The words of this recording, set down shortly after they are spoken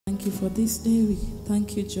thank you for this day. We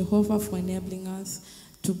thank you, Jehovah, for enabling us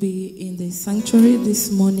to be in the sanctuary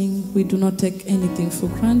this morning. We do not take anything for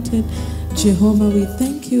granted. Jehovah, we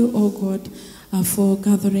thank you, oh God, for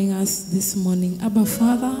gathering us this morning. Abba,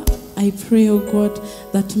 Father, I pray, oh God,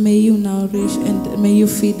 that may you nourish and may you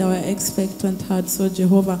feed our expectant hearts, oh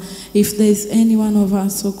Jehovah. If there is any one of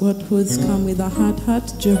us, oh God, who has come with a hard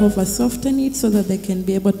heart, Jehovah, soften it so that they can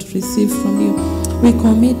be able to receive from you. We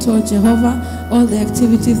commit, oh Jehovah, all the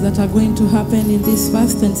activities that are going to happen in this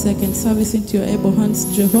first and second service into your able hands,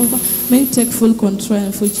 Jehovah. May you take full control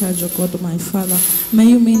and full charge, oh God, my Father. May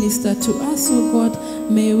you minister to us, oh God.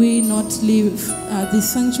 May we not leave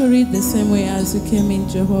this sanctuary the same way as we came in,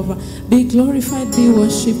 Jehovah. Be glorified, be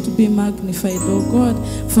worshipped, be magnified, oh God,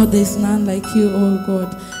 for there is none like you, oh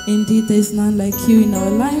God. Indeed, there is none like you in our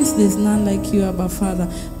lives. There is none like you, Abba, Father.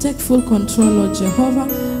 Take full control, oh Jehovah,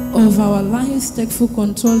 of our lives. Take full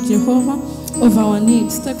control, Jehovah, of our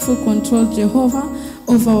needs. Take full control, Jehovah,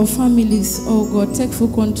 of our families, oh God. Take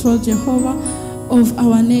full control, Jehovah, of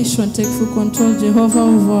our nation. Take full control, Jehovah,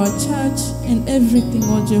 of our church and everything,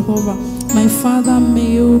 oh Jehovah. My Father, may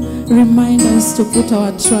you remind us to put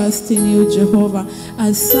our trust in you, Jehovah.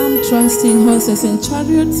 As some trust in horses and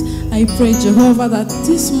chariots, I pray, Jehovah, that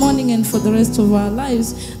this morning and for the rest of our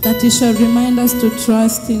lives, that you shall remind us to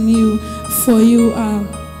trust in you, for you are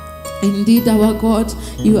indeed our God.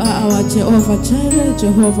 You are our Jehovah Jireh,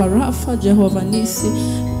 Jehovah Rapha, Jehovah Nisi,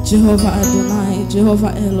 Jehovah Adonai,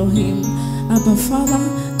 Jehovah Elohim. Abba,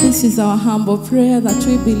 Father, this is our humble prayer that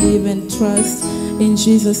we believe and trust in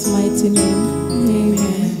Jesus' mighty name.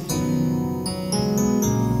 Amen.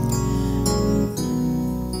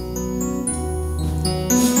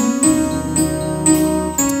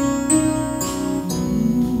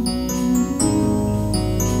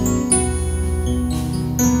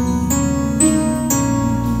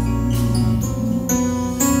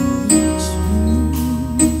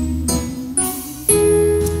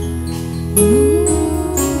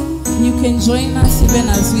 You can join us even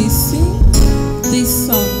as we sing this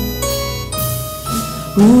song.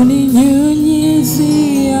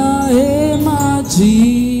 Uninyunyizia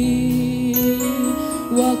maji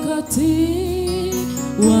wakati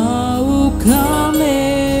wa ukame,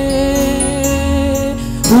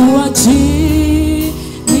 uachi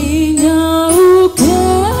ninyauke,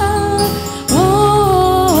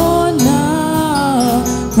 ona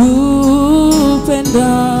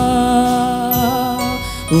kupenda.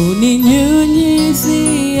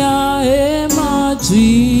 Uninyunyizia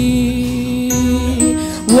maji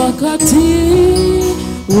wakati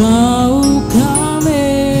wa ukame,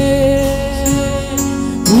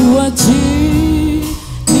 uachi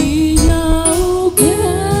ninyauke,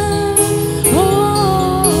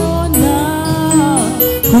 ona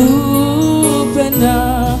kupenda,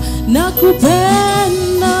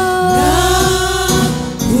 nakupenda,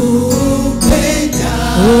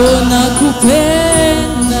 oh nakupenda.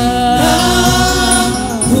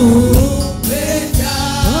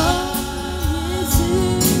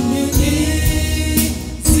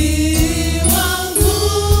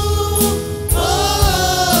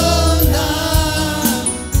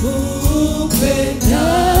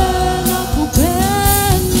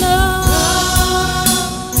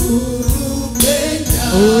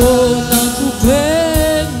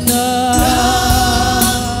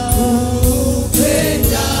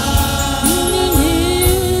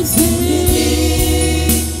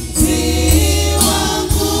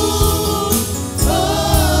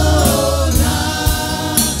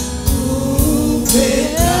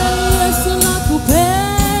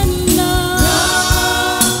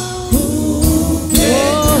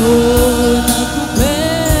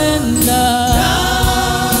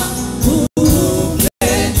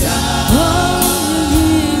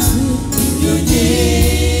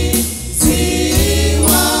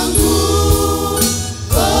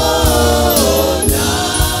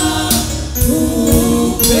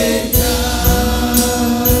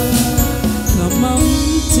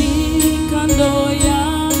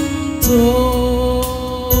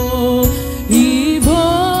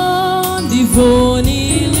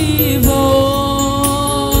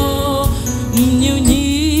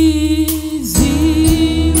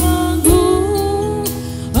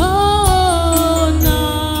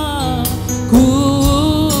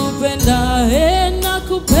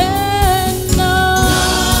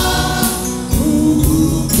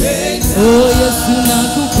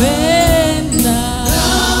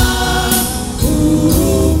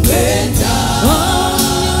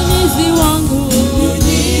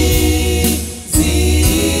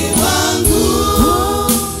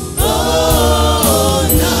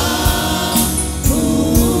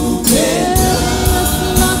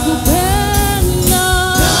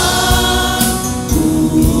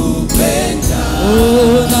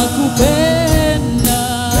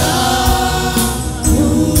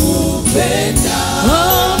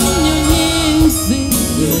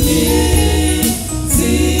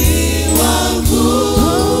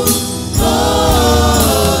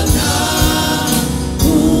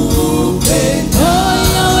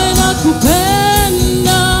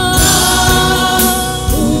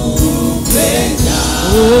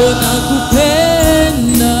 Oh,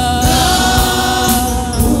 nakupenda.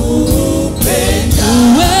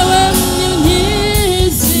 Wewe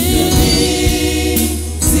mnyunyizi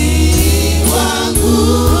wangu.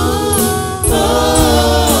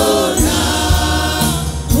 Oh,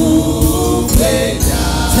 nakupenda.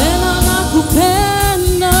 Tena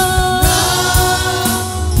nakupenda.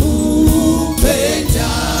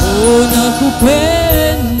 Oh,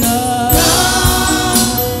 nakupenda.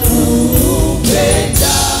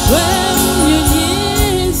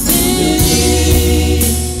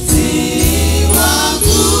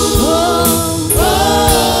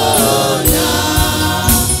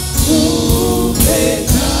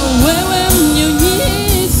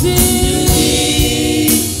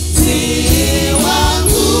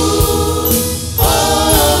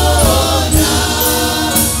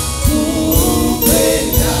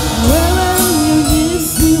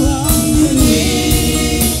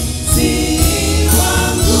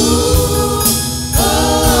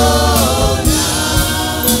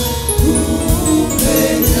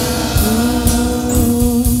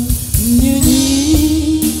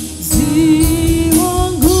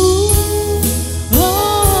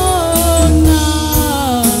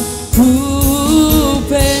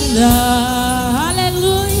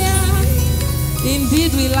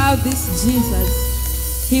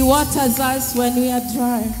 Jesus. He waters us when we are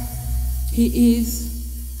dry. He is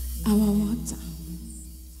our water.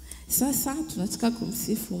 Sasa tunataka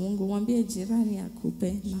kumsifu Mungu. Mwambie jirani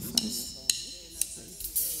akupe nafasi.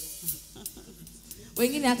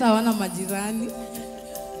 Wengine hata hawana majirani.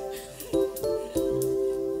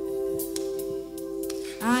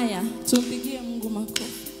 Aya, tumpigie Mungu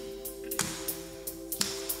makofi.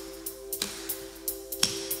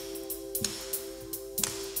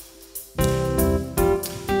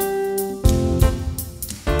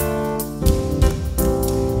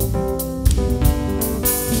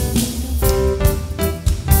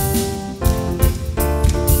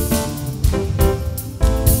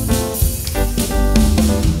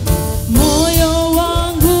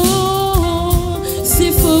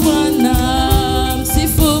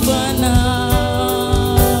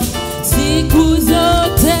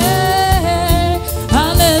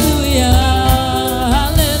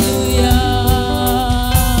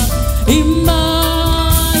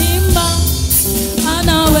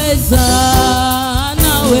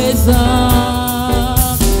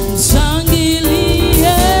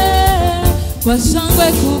 Kwa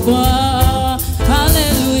shangwe kubwa,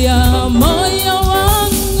 haleluya. Moyo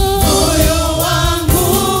wangu,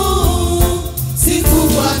 sifu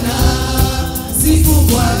Bwana, sifu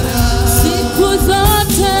Bwana, siku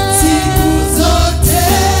zote,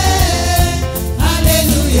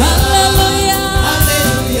 haleluya, haleluya,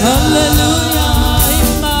 haleluya.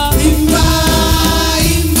 Imba,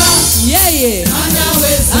 yeye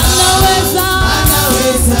anaweza,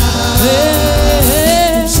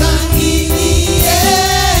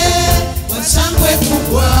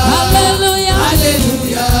 haleluya,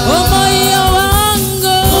 haleluya. Oh, moyo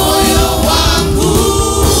wangu,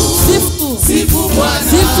 sifu Bwana,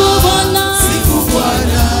 sifu Bwana,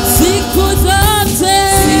 siku zote,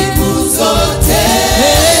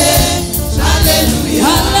 haleluya,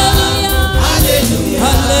 haleluya,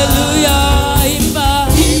 haleluya. Imba,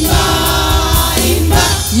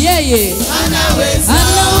 yeye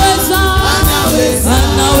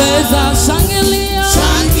anaweza, shangilia,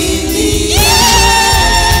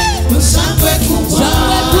 shangwe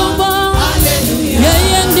kubwa,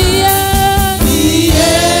 yeye ndiye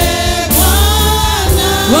Bwana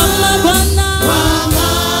wa mabwana,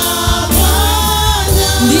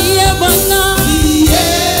 ndiye Bwana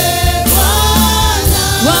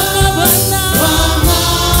wa mabwana.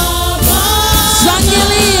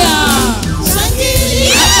 Shangilia,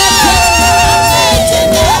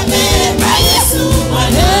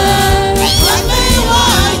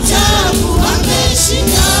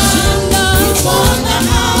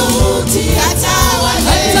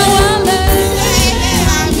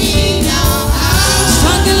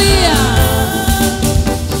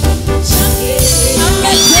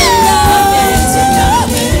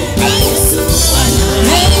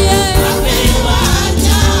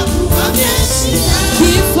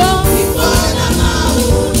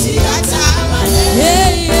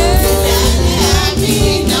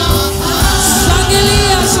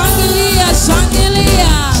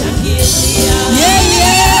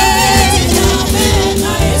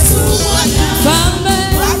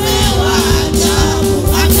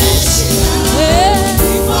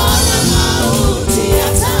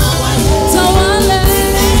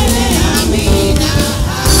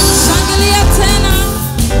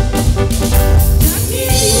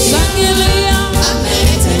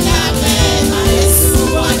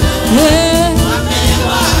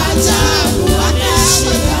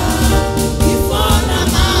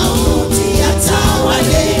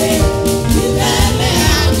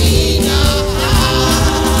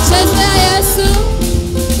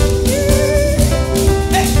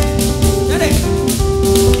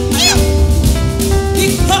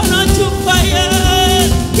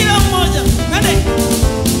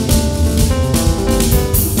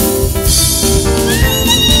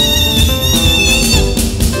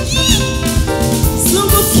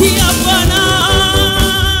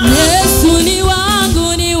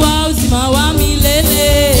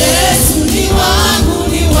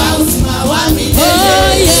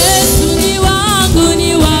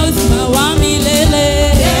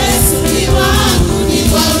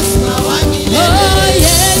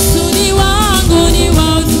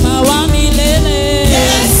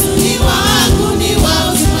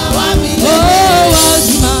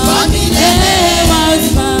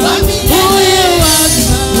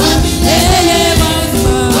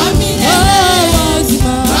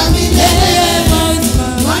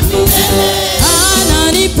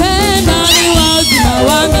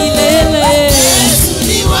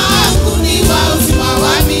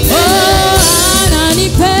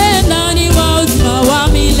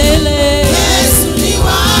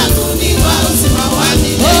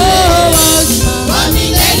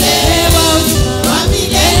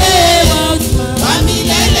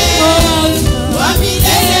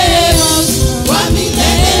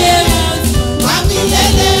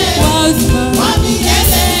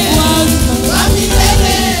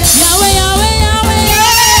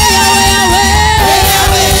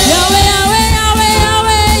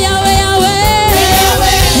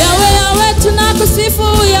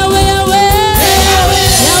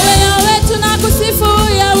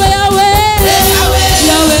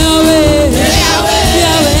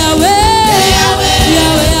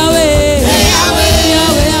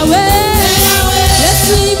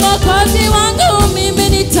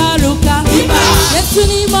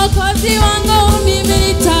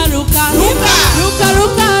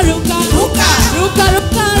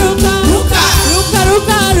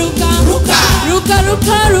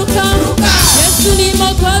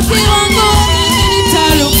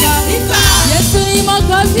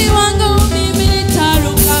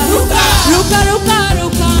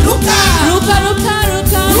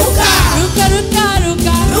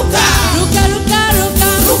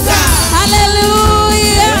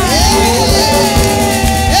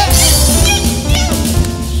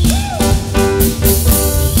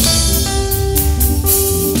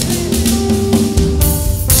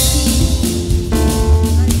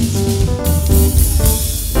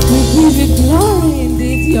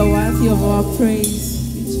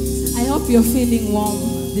 you're feeling warm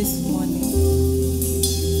this morning,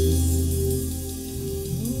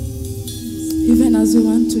 even as we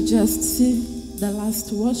want to just see the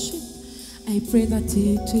last worship, I pray that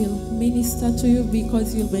it will minister to you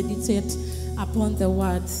because you'll meditate upon the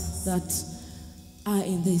words that are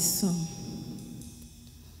in this song.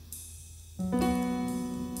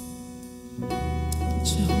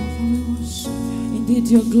 Jehovah, we worship you. Indeed,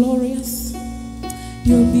 you're glorious,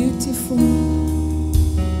 you're beautiful,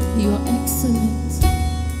 you're excellent.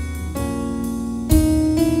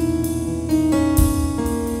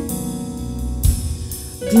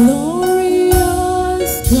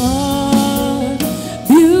 Glorious God,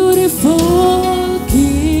 beautiful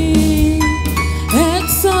King,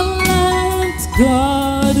 excellent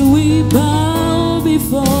God, we bow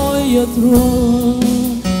before your throne.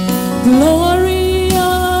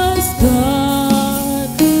 Glorious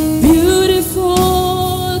God,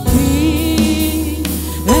 beautiful King,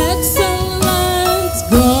 excellent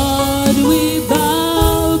God, we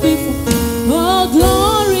bow before. Oh,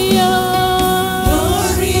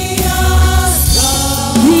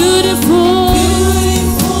 beautiful,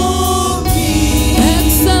 King,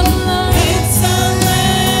 excellent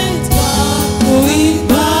God, we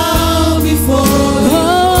bow before.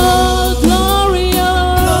 Oh, glorious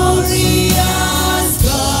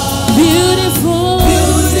God, beautiful,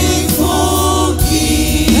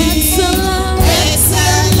 King, excellent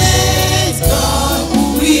God,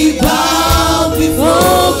 we bow before. Oh,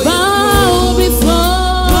 bow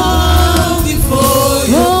before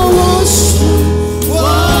you. Oh, worship.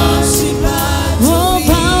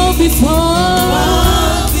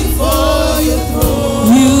 Before your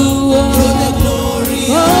throne, you're the glorious.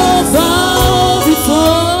 Oh, bow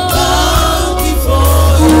before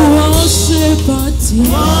you. Worship at you.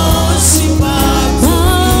 Bow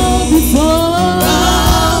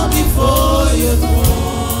before your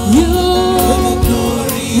throne. You're the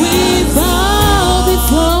glorious. We bow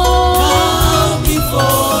before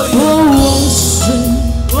you. Oh, worship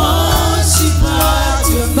at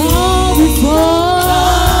your feet. Bow before.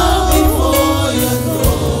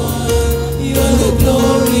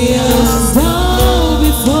 Glorious, bow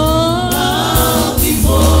before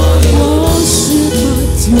you.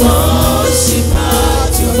 Worship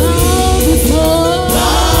at your feet.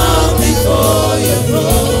 Bow before your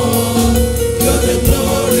throne. You're the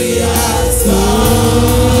glorious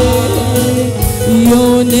God.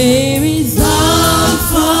 Your name is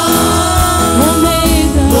Alpha,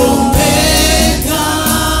 Omega,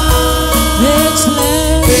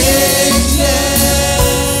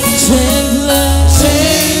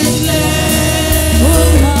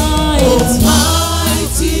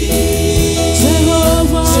 Almighty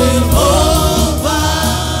Jehovah,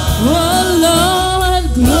 oh Lord,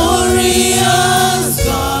 glorious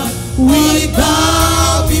God, we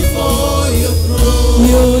bow before your throne.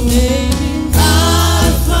 Your name is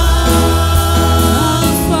Alpha,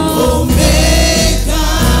 Omega,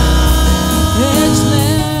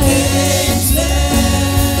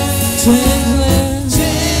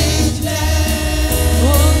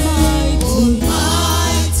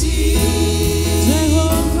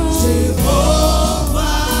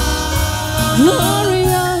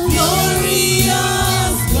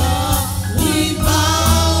 glorious God, we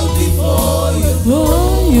bow before you.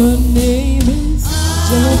 Oh, your name is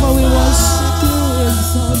Jehovah. We worship you, we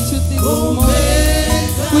exalt you this morning.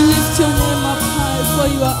 We lift your name up high, for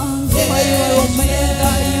you are Alpha, you are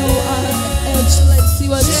Omega, you are edgeless, you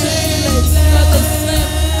are changeless, you are the same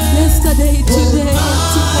yesterday, today, and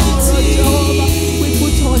tomorrow, Jehovah. We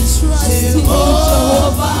put our trust in you,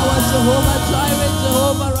 Jehovah, our Jehovah Jireh,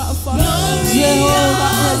 Jehovah Rapha,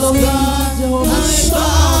 Jehovah Elohim, Jehovah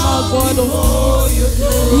Shammah, our God of hosts.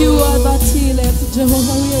 You are that healer,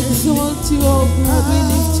 Jehovah. We exalt you, oh God. We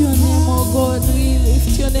lift your name, oh God. We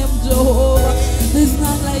lift your name, Jehovah. There's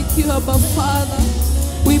none like you, Abba Father.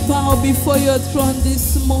 We bow before your throne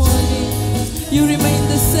this morning. You remain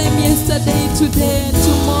the same yesterday, today, and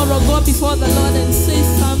tomorrow. Go before the Lord and say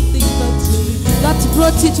something that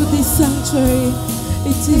brought you to this sanctuary.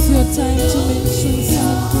 It is your time to mention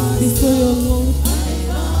something before your Lord.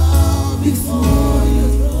 Before your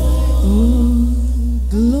throne. Oh,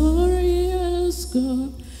 glorious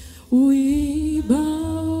God, we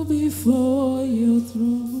bow before your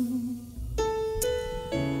throne.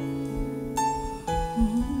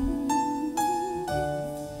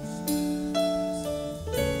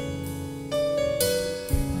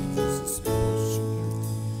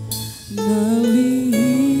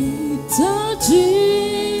 Nalita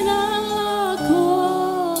jina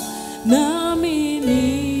lako na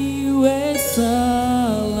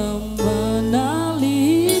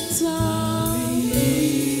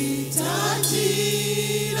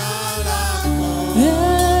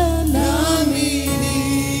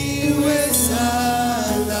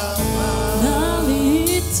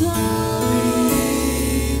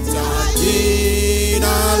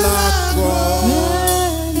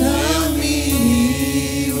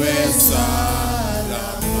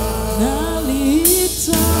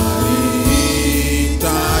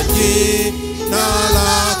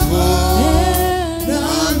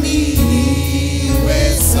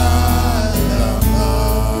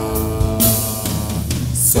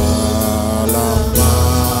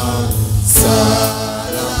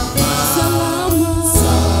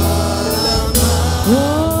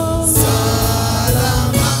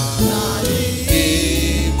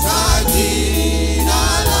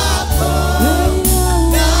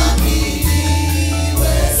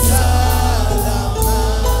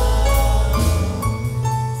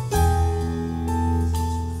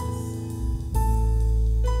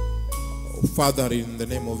Father, in the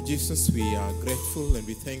name of Jesus, we are grateful and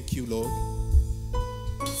we thank you, Lord,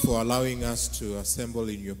 for allowing us to assemble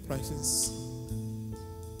in your presence,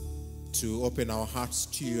 to open our hearts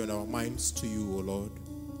to you and our minds to you, O Lord.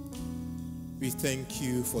 We thank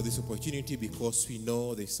you for this opportunity because we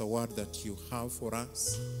know there's a word that you have for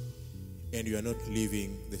us and you are not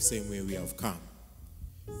living the same way we have come.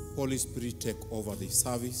 Holy Spirit, take over this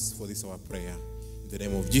service, for this is our prayer. In the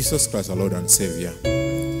name of Jesus Christ, our Lord and Savior.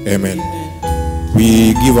 Amen.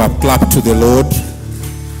 We give a clap to the Lord.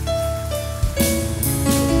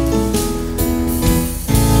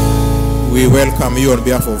 We welcome you on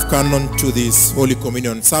behalf of Canon to this Holy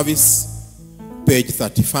Communion service, page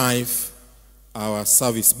 35, our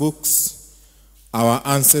service books. Our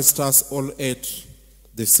ancestors all ate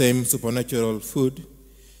the same supernatural food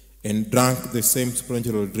and drank the same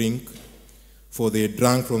supernatural drink, for they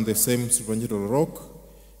drank from the same supernatural rock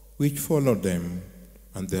which followed them,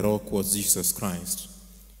 and the rock was Jesus Christ.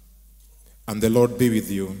 And the Lord be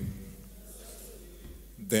with you.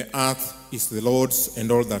 The earth is the Lord's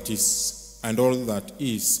and all that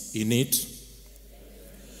is in it.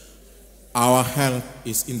 Our help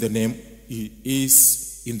is in the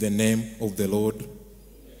name of the Lord.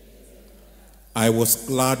 I was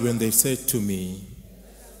glad when they said to me,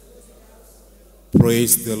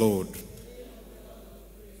 praise the Lord.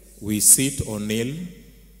 We sit or kneel,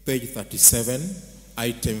 page 37,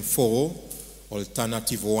 item 4,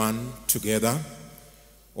 alternative 1, together.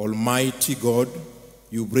 Almighty God,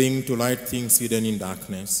 you bring to light things hidden in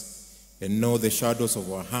darkness, and know the shadows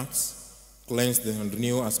of our hearts. Cleanse them and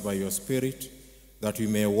renew us by your Spirit, that we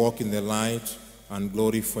may walk in the light and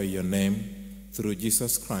glorify your name, through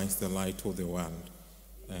Jesus Christ, the light of the world.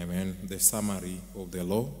 Amen. The summary of the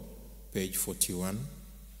law, page 41.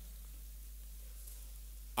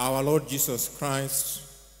 Our Lord Jesus Christ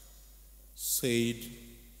said,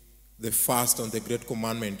 the first and the great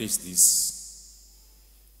commandment is this,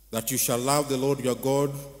 that you shall love the Lord your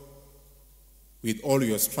God with all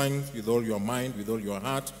your strength, with all your mind, with all your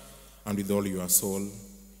heart, and with all your soul.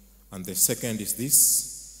 And the second is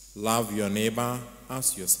this, love your neighbor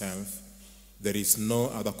as yourself. There is no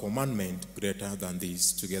other commandment greater than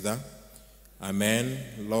this. Together, amen.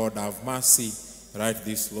 Lord, have mercy. Write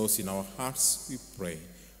these laws in our hearts, we pray.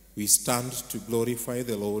 We stand to glorify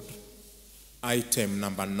the Lord. Item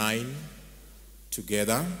number 9,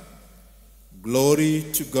 together. Glory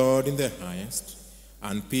to God in the highest,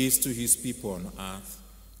 and peace to his people on earth.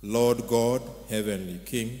 Lord God, heavenly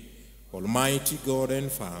King, almighty God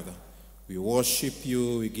and Father, we worship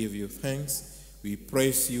you, we give you thanks. We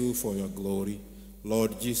praise you for your glory.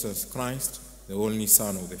 Lord Jesus Christ, the only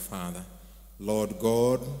Son of the Father. Lord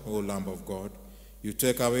God, O Lamb of God, you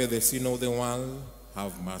take away the sin of the world.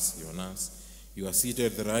 Have mercy on us. You are seated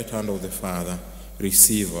at the right hand of the Father.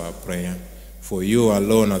 Receive our prayer. For you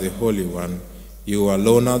alone are the Holy One. You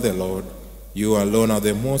alone are the Lord. You alone are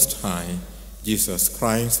the Most High. Jesus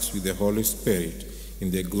Christ with the Holy Spirit,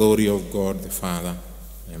 in the glory of God the Father.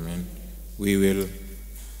 Amen. We will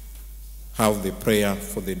have the prayer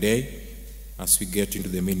for the day as we get into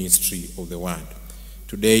the ministry of the word.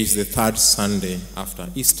 Today is the third Sunday after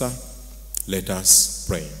Easter. Let us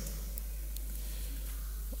pray.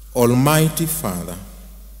 Almighty Father,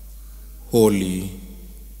 holy,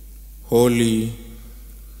 holy,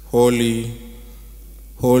 holy,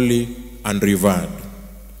 holy and revered,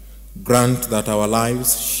 grant that our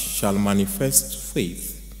lives shall manifest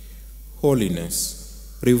faith,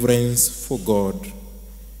 holiness, reverence for God,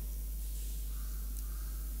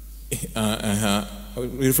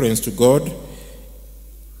 reference to God,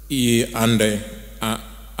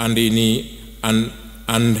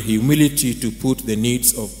 and humility to put the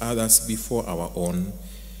needs of others before our own,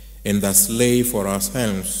 and thus lay for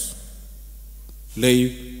ourselves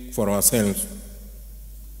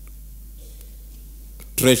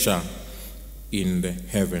treasure in the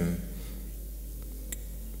heaven,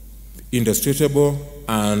 indestructible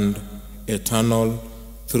and eternal,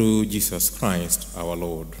 through Jesus Christ our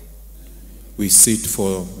Lord. We sit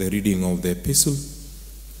for the reading of the epistle,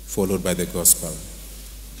 followed by the gospel.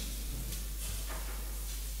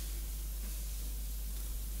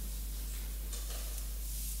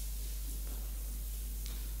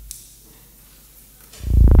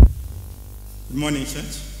 Good morning,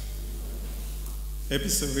 church.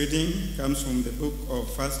 Epistle reading comes from the book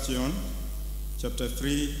of 1 John, chapter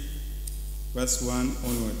 3, verse 1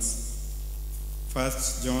 onwards. 1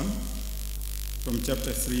 John, from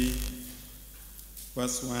chapter 3,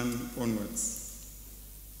 verse 1 onwards.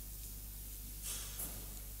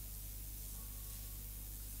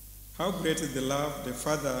 How great is the love the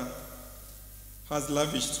Father has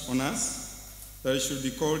lavished on us, that we should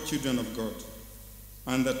be called children of God.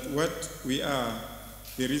 and that what we are,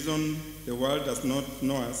 the reason the world does not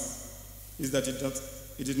know us, is that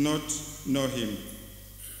it did not know him.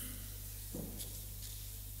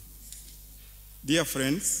 Dear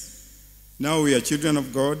friends, now we are children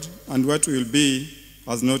of God, and what we will be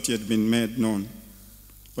has not yet been made known.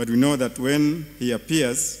 But we know that when he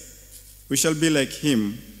appears, we shall be like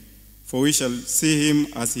him, for we shall see him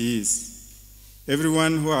as he is.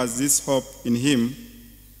 Everyone who has this hope in him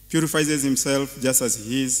purifies himself just as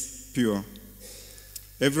he is pure.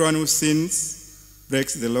 Everyone who sins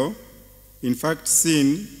breaks the law. In fact,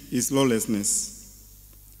 sin is lawlessness.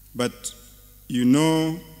 But you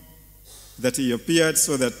know that he appeared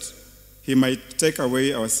so that he might take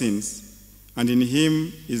away our sins, and in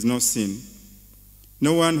him is no sin.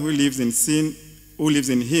 No one who lives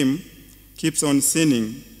in him keeps on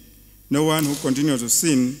sinning. No one who continues to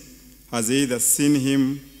sin has either seen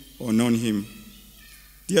him or known him.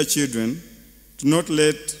 Dear children, do not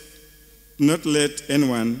let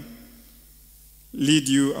anyone lead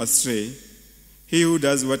you astray. He who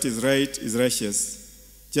does what is right is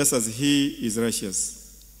righteous, just as he is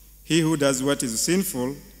righteous. He who does what is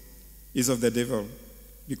sinful is of the devil,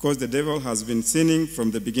 because the devil has been sinning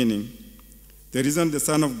from the beginning. The reason the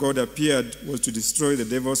Son of God appeared was to destroy the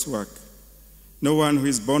devil's work. No one who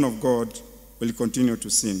is born of God will continue to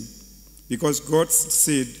sin, because God's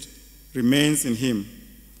seed remains in him.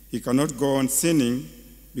 He cannot go on sinning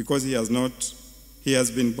because he has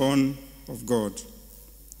been born of God.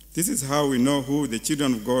 This is how we know who the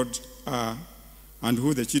children of God are and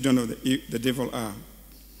who the children of the devil are.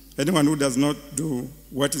 Anyone who does not do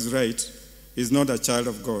what is right is not a child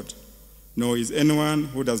of God, nor is anyone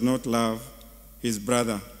who does not love his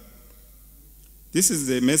brother. This is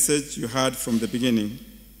the message you heard from the beginning.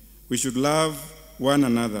 We should love one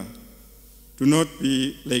another. Do not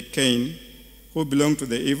be like Cain, who belonged to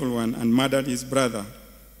the evil one and murdered his brother.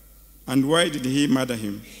 And why did he murder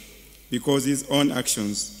him? Because his own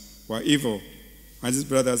actions were evil, and his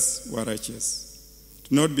brothers were righteous.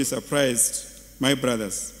 Do not be surprised, my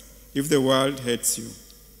brothers, if the world hates you.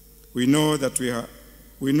 We know that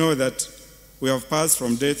we have passed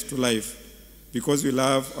from death to life because we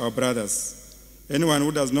love our brothers. Anyone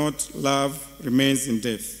who does not love remains in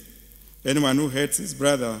death. Anyone who hates his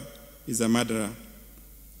brother is a murderer.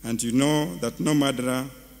 And you know that no murderer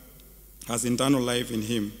has eternal life in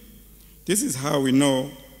him. This is how we know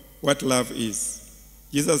what love is.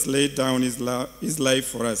 Jesus laid down his life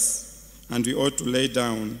for us, and we ought to lay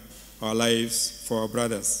down our lives for our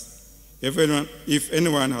brothers. If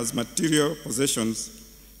anyone has material possessions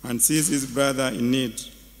and sees his brother in need,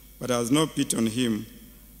 but has no pity on him,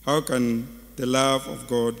 how can the love of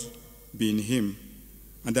God be in him?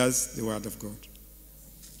 And that's the word of God.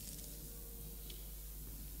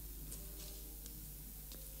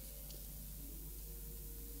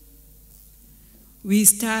 We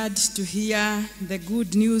start to hear the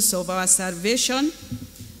good news of our salvation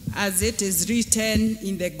as it is written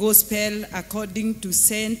in the Gospel according to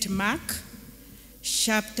St. Mark,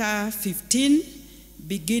 chapter 15,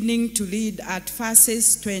 beginning to read at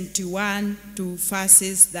verses 21 to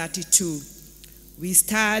verses 32. We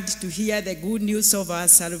start to hear the good news of our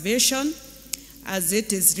salvation as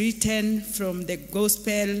it is written from the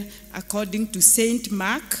Gospel according to St.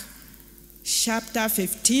 Mark, chapter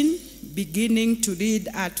 15, beginning to read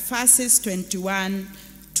at verses 21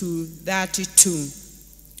 to 32.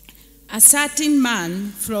 A certain man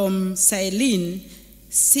from Cyrene,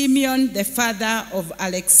 Simeon, the father of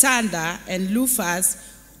Alexander and Rufus,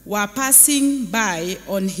 were passing by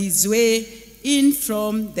on his way in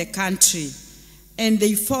from the country, and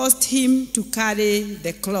they forced him to carry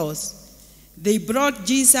the cross. They brought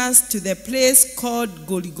Jesus to the place called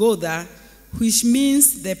Golgotha, which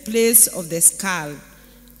means the place of the skull.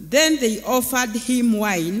 Then they offered him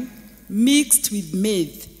wine mixed with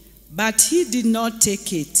myrrh, but he did not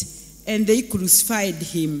take it, and they crucified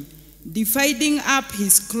him. Dividing up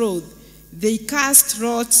his clothes, they cast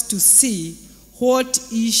lots to see what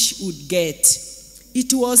each would get.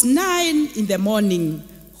 It was 9 in the morning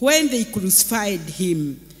when they crucified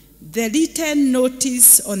him. The written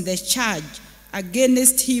notice on the charge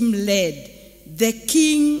against him read, "The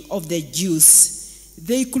King of the Jews."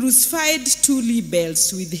 They crucified 2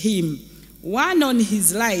 rebels with him, one on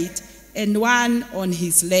his right and one on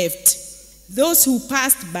his left. Those who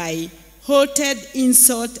passed by hurled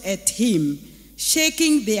insult at him,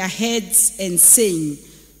 shaking their heads and saying,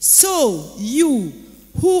 "So you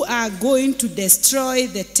who are going to destroy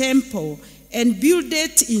the temple and build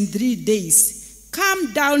it in 3 days,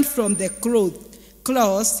 come down from the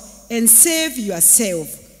cross and save yourself."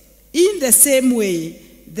 In the same way,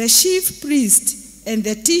 the chief priests and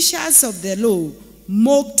the teachers of the law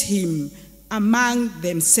mocked him among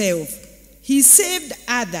themselves. He saved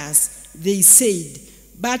others, they said,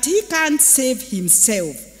 but he can't save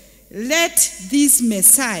himself. Let this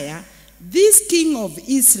Messiah, this King of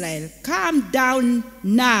Israel, come down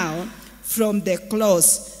now from the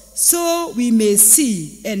cross, so we may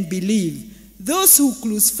see and believe. Those who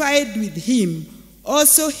crucified with him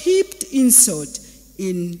also heaped insult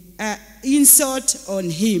on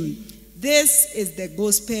him. This is the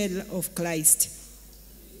gospel of Christ.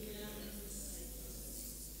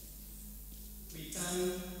 We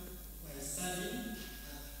turn by studying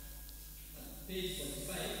at page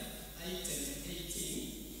 45, item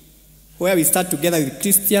 18, where we start together with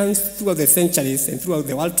Christians throughout the centuries and throughout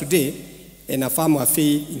the world today and affirm our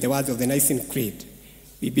faith in the words of the Nicene Creed.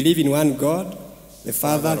 We believe in one God, the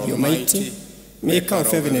Father, the Almighty, maker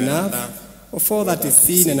of heaven and earth, of all that is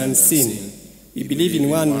seen and unseen. We believe in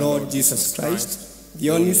one Lord Jesus Christ, the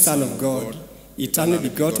only Son of God, eternally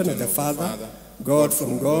begotten of the Father, God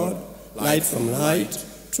from God, light from light,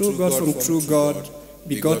 true God from true God,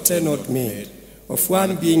 begotten, not made, of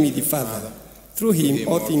one being with the Father. Through him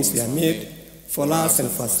all things were made, for us and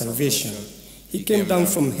for salvation. He came down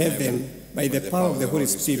from heaven by the power of the Holy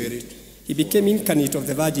Spirit. He became incarnate of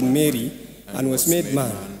the Virgin Mary and was made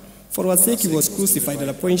man. For our sake he was crucified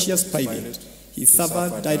under Pontius Pilate. He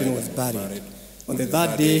suffered, died, and was buried. On the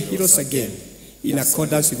third day he rose again, in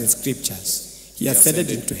accordance with the Scriptures. He ascended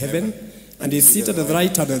into heaven, and is seated at the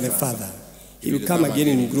right hand of the Father. He will come again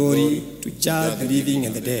in glory to judge the living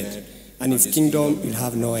and the dead, and his kingdom will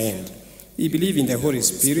have no end. We believe in the Holy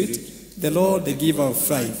Spirit, the Lord, the giver of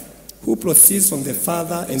life, who proceeds from the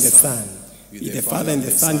Father and the Son. With the Father and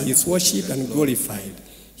the Son he is worshipped and glorified.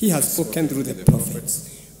 He has spoken through the prophets.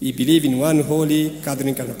 We believe in one holy,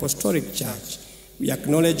 Catholic, and Apostolic Church. We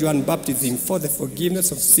acknowledge one baptism for the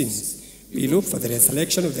forgiveness of sins. We look for the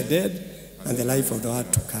resurrection of the dead and the life of the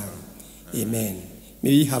world to come. Amen. May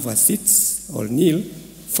we have our seats or kneel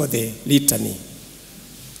for the litany.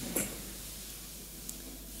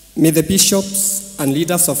 May the bishops and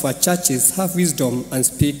leaders of our churches have wisdom and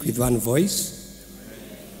speak with one voice.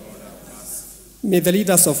 May the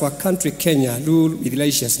leaders of our country, Kenya, rule with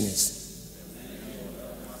righteousness.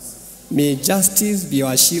 May justice be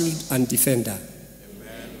our shield and defender.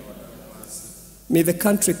 May the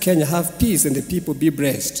country, Kenya, have peace and the people be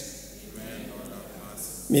blessed.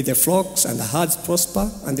 May the flocks and the herds prosper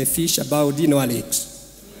and the fish abound in our lakes.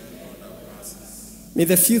 May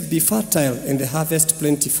the field be fertile and the harvest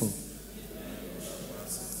plentiful.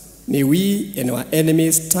 May we and our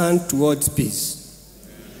enemies turn towards peace.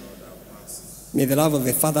 May the love of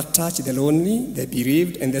the Father touch the lonely, the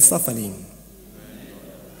bereaved, and the suffering.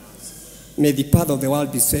 May the path of the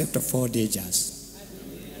world be saved of all dangers.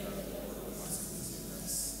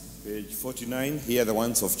 Page 49, here are the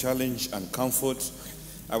ones of challenge and comfort.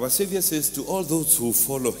 Our Savior says to all those who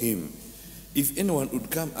follow him, if anyone would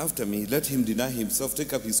come after me, let him deny himself,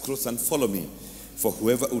 take up his cross and follow me. For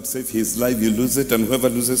whoever would save his life will lose it, and whoever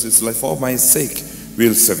loses his life for my sake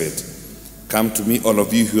will save it. Come to me, all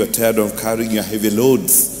of you who are tired of carrying your heavy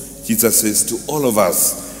loads, Jesus says to all of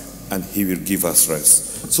us, and he will give us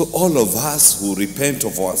rest. So all of us who repent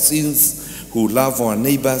of our sins, who love our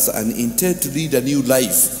neighbors and intend to lead a new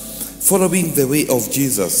life, following the way of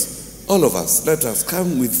Jesus, all of us, let us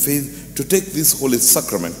come with faith to take this holy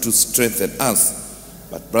sacrament to strengthen us.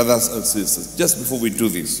 But brothers and sisters, just before we do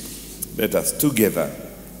this, let us together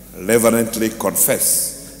reverently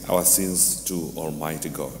confess our sins to Almighty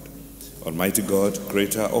God. Almighty God,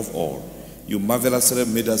 creator of all, you marvelously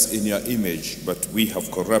made us in your image, but we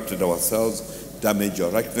have corrupted ourselves, damaged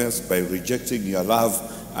your likeness by rejecting your love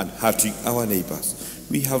and hurting our neighbors.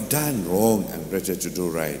 We have done wrong and ready to do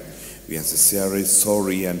right. We are sincerely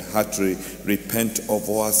sorry and heartily repent of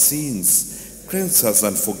our sins. Cleanse us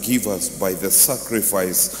and forgive us by the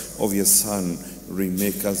sacrifice of your Son.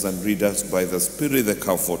 Remake us and lead us by the Spirit, the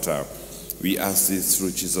Comforter. We ask this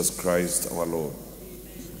through Jesus Christ our Lord.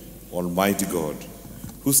 Almighty God,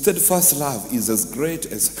 whose steadfast love is as great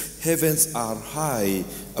as heavens are high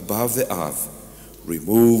above the earth,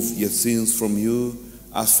 remove your sins from you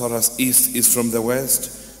as far as east is from the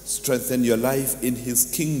west, strengthen your life in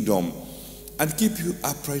his kingdom, and keep you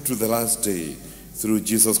upright to the last day, through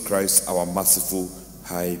Jesus Christ, our merciful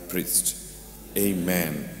high priest.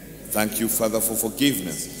 Amen. Thank you, Father, for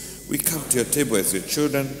forgiveness. We come to your table as your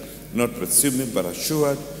children, not presuming but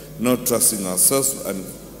assured, not trusting ourselves, and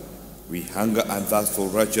we hunger and thirst for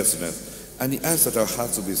righteousness, and we ask that our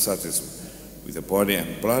hearts will be satisfied with the body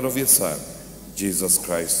and blood of your Son, Jesus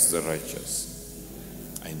Christ the righteous.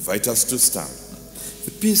 I invite us to stand.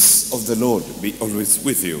 The peace of the Lord be always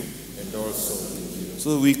with you. And also with you.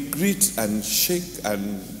 So we greet and shake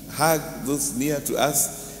and hug those near to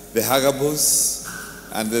us, the huggables,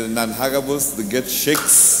 and the non-huggables, they get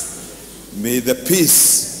shakes. May the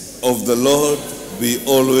peace of the Lord be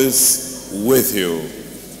always with you.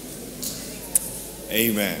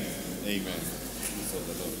 Amen. Amen.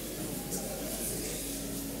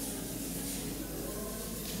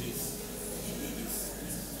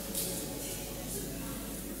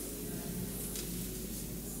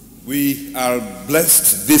 We are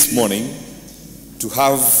blessed this morning to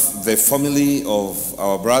have the family of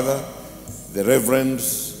our brother, the Reverend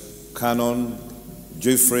Canon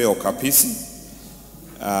Geoffrey Okapisi.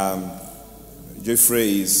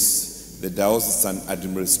 Geoffrey is the Diocesan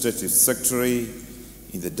Administrative Secretary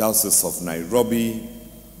in the Diocese of Nairobi,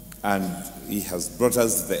 and he has brought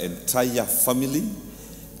us the entire family.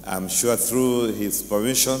 I'm sure through his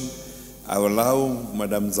permission, I will allow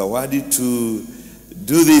Madam Zawadi to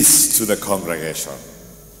do this to the congregation.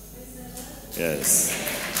 Yes.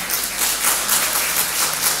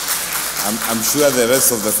 I'm sure the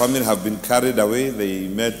rest of the family have been carried away. They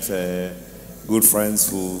met good friends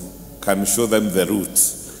who can show them the route.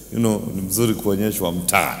 You know, ni mzuri kuonyeshwa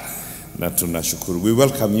mtaa na tunashukuru. We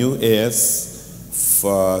welcome you AS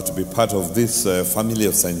to be part of this family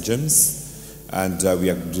of St. James, and we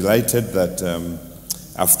are delighted that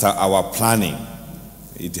after our planning,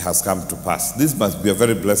 it has come to pass. This must be a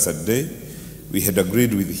very blessed day. We had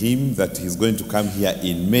agreed with him that he's going to come here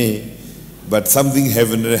in May, but something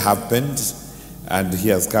heavenly happened, and he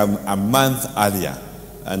has come a month earlier.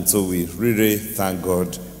 And so we really thank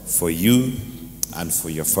God for you and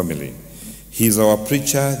for your family. He's our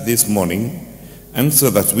preacher this morning, and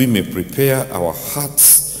so that we may prepare our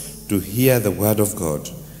hearts to hear the word of God,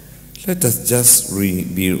 let us just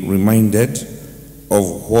be reminded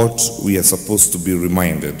of what we are supposed to be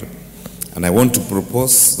reminded. And I want to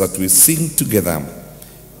propose that we sing together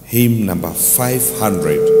hymn number 502.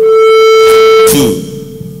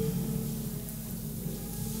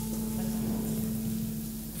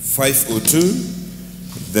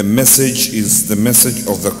 The message is the message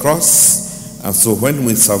of the cross, and so when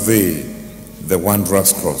we survey the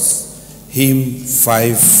wondrous cross, hymn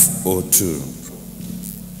 502.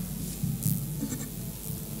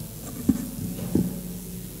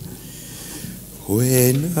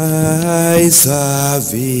 When I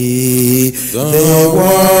survey the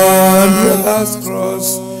wondrous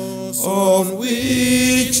cross on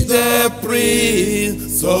which the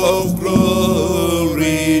Prince of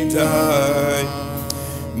Glory died,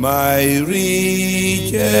 my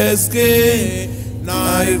riches gain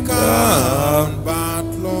I count but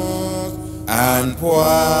loss, and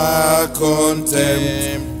pour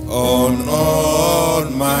contempt on all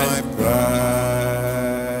my pride.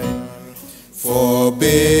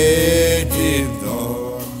 Forbid it,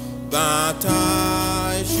 Lord, that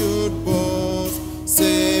I should boast,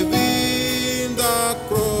 save in the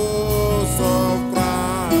cross of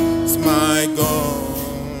Christ my God.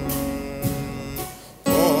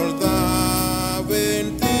 All the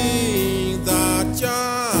vain things that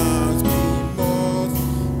charge me most,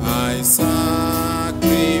 I sacrifice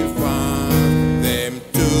them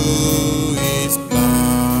to his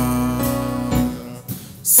blood.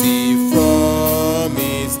 See from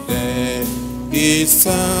his death, his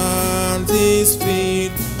son, his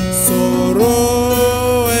feet,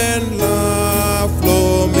 sorrow and love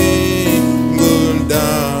flow mingled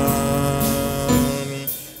down.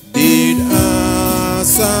 Did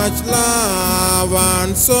such love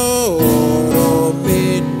and sorrow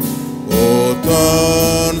meet, O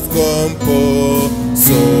thorns compose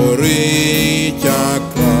so rich a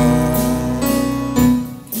crown?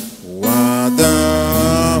 What the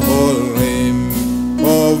whole realm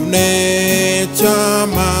of nature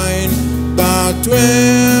mine, but were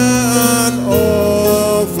an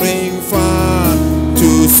offering far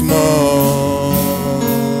too small.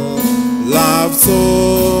 Love so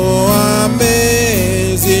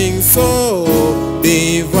amazing, so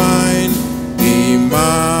divine,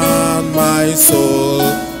 demand my soul,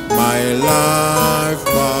 my life,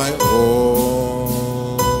 my own.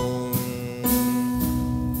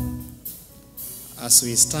 As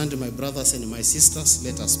we stand, my brothers and my sisters,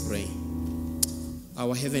 let us pray.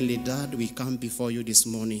 Our Heavenly Dad, we come before you this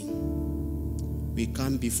morning. We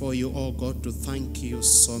come before you, oh God, to thank you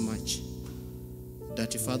so much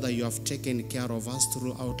that, Father, you have taken care of us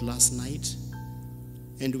throughout last night.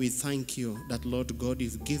 And we thank you that, Lord God,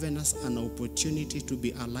 you've given us an opportunity to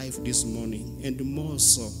be alive this morning, and more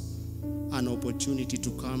so, an opportunity to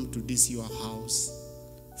come to this your house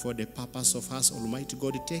for the purpose of us, Almighty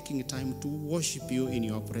God, taking time to worship you in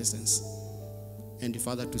your presence. and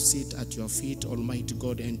Father, to sit at your feet, Almighty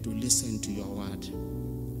God, and to listen to your word.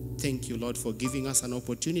 Thank you, Lord, for giving us an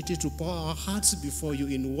opportunity to pour our hearts before you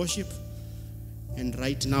in worship. And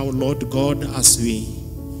right now, Lord God, as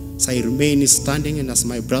I remain standing and as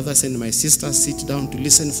my brothers and my sisters sit down to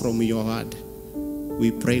listen from your word,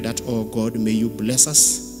 we pray that, oh God, may you bless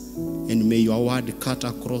us and may your word cut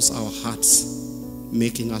across our hearts,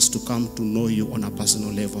 making us to come to know you on a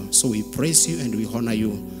personal level. So we praise you and we honor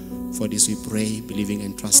you. For this we pray, believing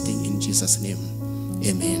and trusting in Jesus' name.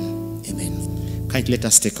 Amen. Amen. Kindly let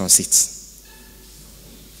us take our seats.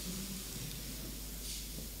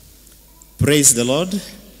 Praise the Lord.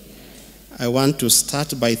 I want to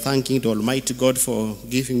start by thanking the Almighty God for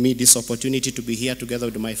giving me this opportunity to be here together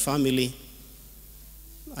with my family.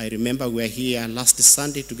 I remember we were here last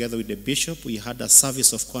Sunday together with the bishop. We had a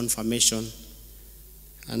service of confirmation.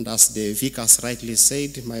 And as the vicars rightly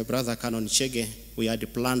said, my brother Canon Chege, we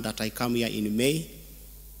had planned that I come here in May,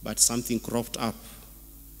 but something cropped up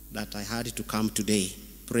that I had to come today.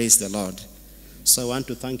 Praise the Lord. So I want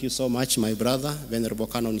to thank you so much, my brother, Venerable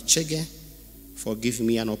Canon Chege, for giving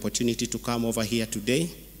me an opportunity to come over here today,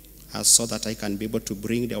 so that I can be able to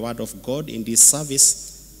bring the word of God in this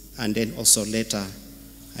service, and then also later,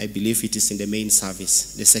 I believe it is in the main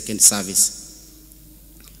service, the second service.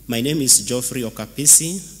 My name is Geoffrey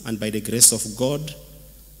Okapisi, and by the grace of God,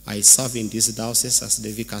 I serve in this diocese, as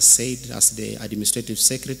the vicar said, as the administrative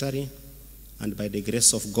secretary, and by the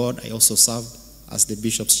grace of God, I also serve as the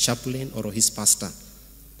bishop's chaplain or his pastor.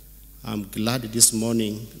 I'm glad this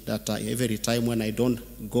morning that every time when I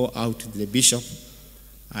don't go out with the bishop,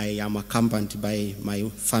 I am accompanied by my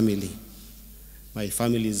family. My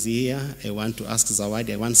family is here. I want to ask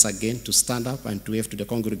Zawadi once again to stand up and to wave to the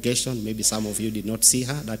congregation. Maybe some of you did not see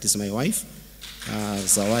her. That is my wife,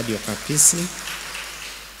 Zawadi Okapisi.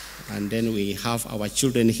 And then we have our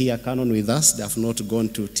children here, Canon, with us. They have not gone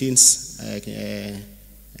to teens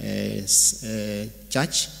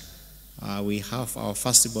church. We have our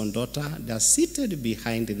firstborn daughter. They are seated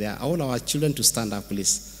behind there. All our children to stand up,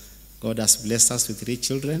 please. God has blessed us with 3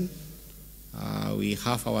 children. We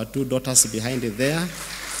have our 2 daughters behind there.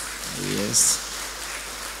 Yes.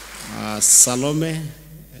 Salome,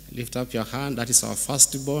 lift up your hand. That is our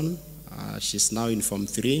firstborn. She's now in Form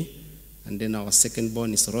 3. And then our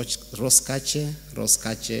secondborn is Roskache.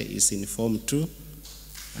 Roskache is in Form 2.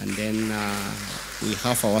 And then we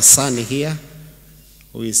have our son here,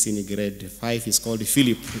 who is in grade 5. He's called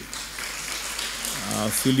Philip.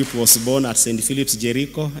 Philip was born at St. Philip's,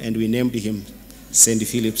 Jericho, and we named him St.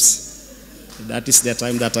 Philip's. That is the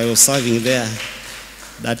time that I was serving there.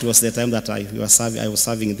 That was the time that I was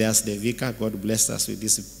serving there as the vicar. God blessed us with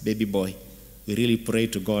this baby boy. We really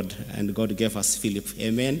prayed to God, and God gave us Philip.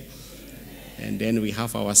 Amen. And then we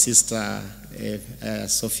have our sister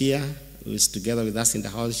Sophia, who is together with us in the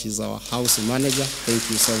house. She's our house manager.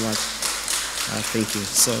 Thank you so much. Thank you.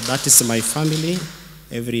 So that is my family.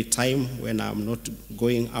 Every time when I'm not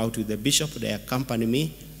going out with the bishop, they accompany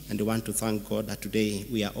me. And I want to thank God that today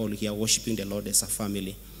we are all here worshiping the Lord as a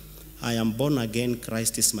family. I am born again.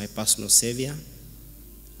 Christ is my personal Savior.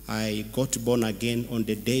 I got born again on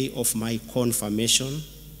the day of my confirmation,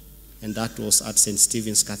 and that was at St.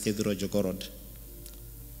 Stephen's Cathedral, Jogorod.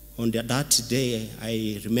 On that day,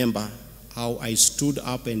 I remember how I stood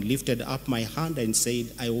up and lifted up my hand and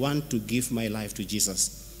said, I want to give my life to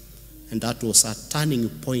Jesus. And that was a turning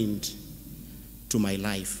point to my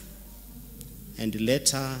life. And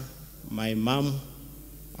later, my mom,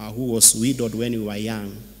 who was widowed when we were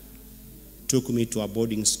young, took me to a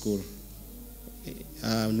boarding school.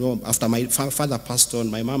 After my father passed on,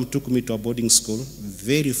 my mom took me to a boarding school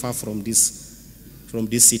very far from this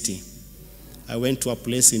city. I went to a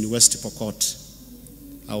place in West Pokot.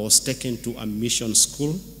 I was taken to a mission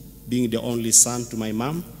school. Being the only son to my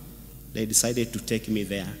mom, they decided to take me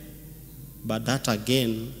there. But that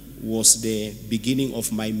again was the beginning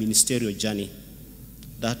of my ministerial journey.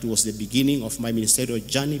 That was the beginning of my ministerial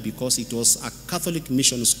journey because it was a Catholic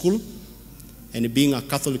mission school. And being a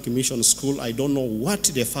Catholic mission school, I don't know what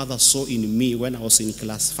the Father saw in me when I was in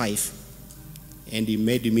class 5. And he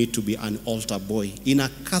made me to be an altar boy in a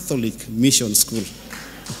Catholic mission school.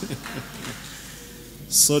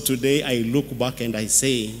 So today I look back and I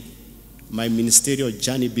say, my ministerial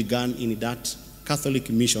journey began in that Catholic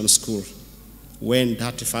mission school, when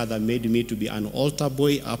that Father made me to be an altar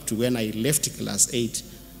boy. Up to when I left class 8,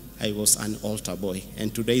 I was an altar boy.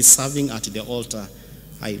 And today, serving at the altar,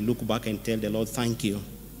 I look back and tell the Lord, thank you,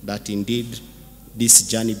 that indeed this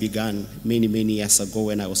journey began many, many years ago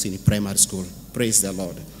when I was in primary school. Praise the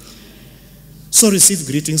Lord. So receive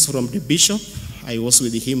greetings from the bishop I was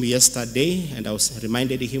with him yesterday, and I was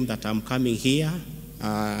reminded him that I'm coming here.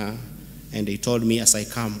 And he told me as I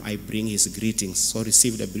come, I bring his greetings. So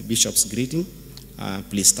receive the bishop's greeting.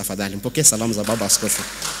 Please, tafadhali. Mpokee salamu za baba askofu.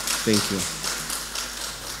 Thank you.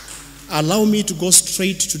 Allow me to go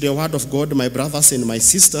straight to the word of God, my brothers and my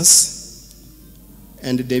sisters.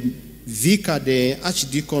 And the vicar, the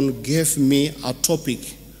archdeacon, gave me a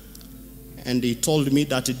topic. And he told me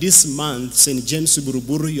that this month, St. James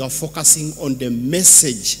Buruburu, you are focusing on the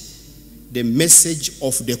message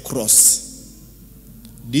of the cross.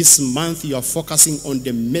 This month, you are focusing on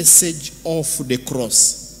the message of the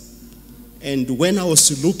cross. And when I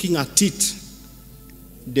was looking at it,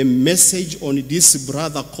 the message on this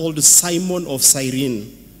brother called Simon of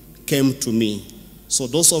Cyrene came to me. So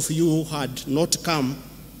those of you who had not come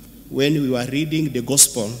when we were reading the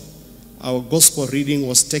gospel, our gospel reading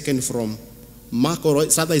was taken from Mark, or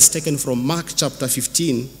rather is taken from Mark chapter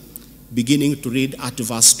 15, beginning to read at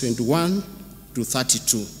verse 21 to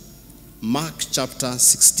 32. Mark chapter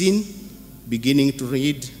 16, beginning to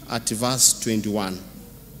read at verse 21.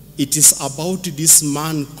 It is about this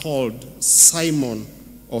man called Simon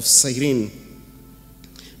of Cyrene.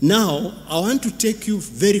 Now, I want to take you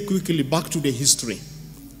very quickly back to the history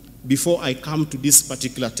before I come to this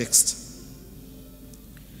particular text.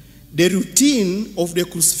 The routine of the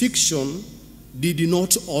crucifixion did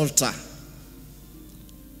not alter.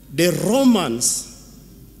 The Romans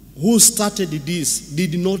who started this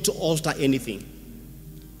did not alter anything.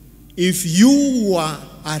 If you were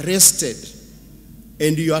arrested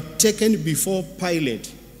and you are taken before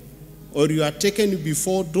Pilate, or you are taken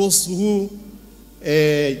before those who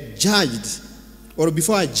judged, or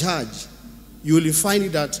before a judge, you will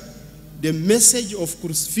find that the message of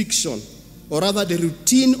crucifixion, or rather the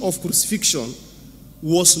routine of crucifixion,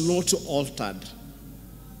 was not altered.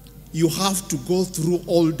 You have to go through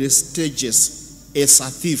all the stages as a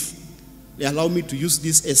thief. They allow me to use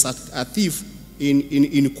this as a thief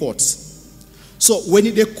in quotes. So when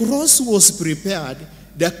the cross was prepared,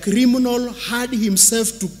 the criminal had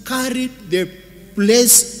himself to carry the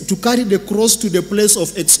cross to the place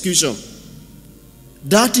of execution.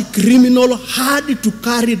 That criminal had to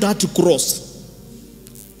carry that cross,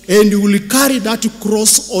 and he will carry that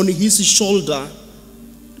cross on his shoulder,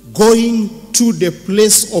 going to the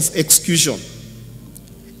place of execution.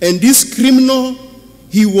 And this criminal,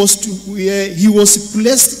 he was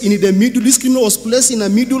placed in the middle. This criminal was placed in the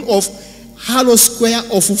middle of hollow square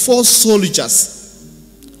of 4 soldiers.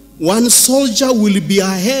 One soldier will be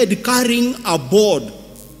ahead carrying a board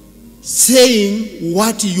saying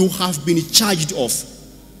what you have been charged of.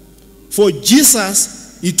 For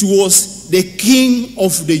Jesus, it was the King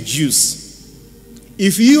of the Jews.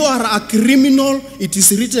 If you are a criminal, it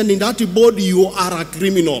is written in that board, you are a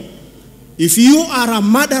criminal. If you are a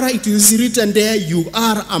murderer, it is written there, you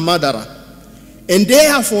are a murderer. And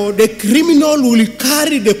therefore, the criminal will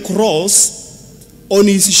carry the cross on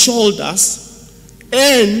his shoulders,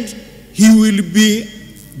 and he will be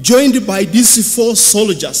joined by these 4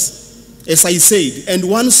 soldiers, as I said. And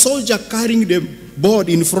one soldier carrying the board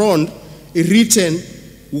in front, written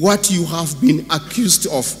what you have been accused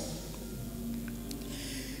of.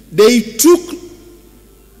 They took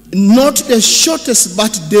not the shortest,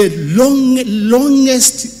 but the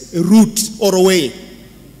longest route or way.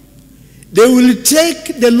 They will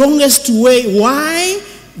take the longest way. Why?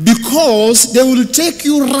 Because they will take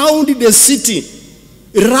you around the city,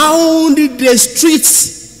 around the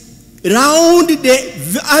streets, around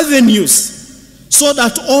the avenues, so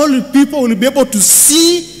that all people will be able to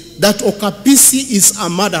see that Okapisi is a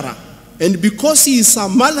murderer. And because he is a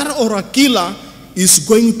murderer or a killer, he is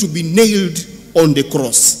going to be nailed on the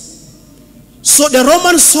cross. So the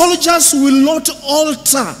Roman soldiers will not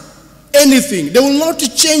alter anything. They will not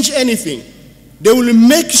change anything. They will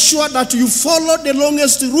make sure that you follow the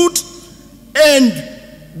longest route, and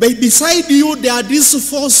beside you there are these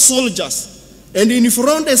 4 soldiers. And in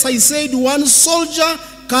front, as I said, one soldier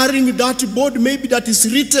carrying that board, maybe that is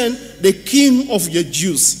written, the King of the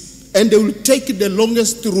Jews. And they will take the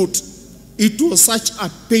longest route. It was such a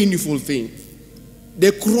painful thing.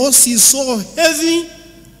 The cross is so heavy.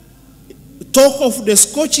 Talk of the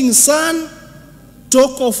scorching sun,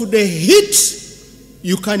 talk of the heat.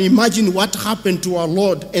 You can imagine what happened to our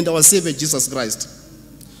Lord and our Savior Jesus Christ.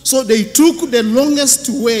 So they took the longest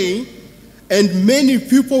way, and many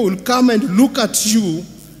people will come and look at you,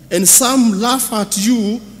 and some laugh at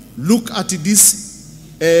you. Look at this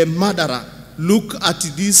murderer. Look at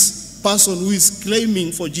this person who is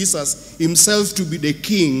claiming for Jesus himself to be the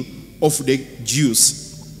King of the Jews.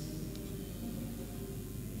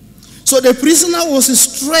 So the prisoner was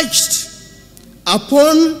stretched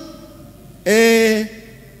upon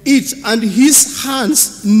it, and his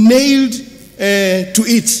hands nailed to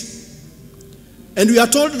it. And we are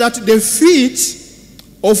told that the feet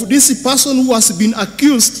of this person who has been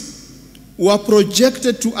accused were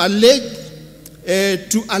projected to a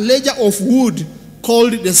ledger of wood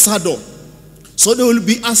called the saddle. So there will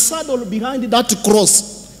be a saddle behind that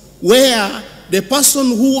cross where the person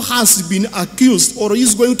who has been accused or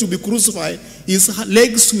is going to be crucified, his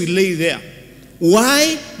legs will lay there.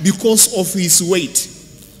 Why? Because of his weight.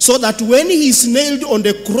 So that when he is nailed on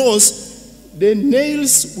the cross, the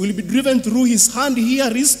nails will be driven through his hand here,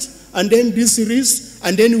 wrist, and then this wrist,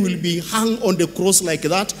 and then will be hung on the cross like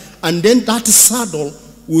that, and then that saddle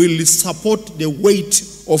will support the weight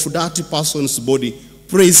of that person's body.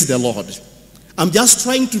 Praise the Lord. I'm just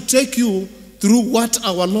trying to take you through what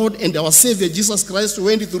our Lord and our Savior Jesus Christ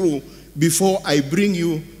went through before I bring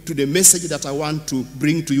you to the message that I want to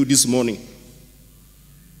bring to you this morning.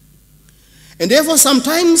 And therefore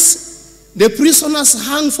sometimes the prisoners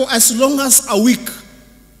hung for as long as a week.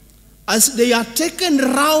 As they are taken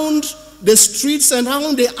around the streets and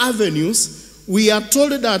around the avenues, we are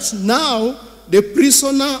told that now the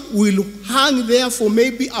prisoner will hang there for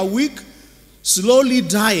maybe a week, slowly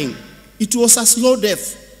dying. It was a slow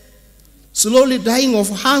death. Slowly dying of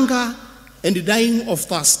hunger and dying of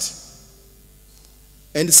thirst.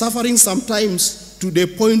 And suffering sometimes to the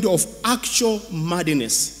point of actual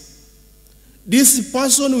madness. This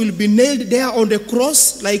person will be nailed there on the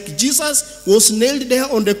cross like Jesus was nailed there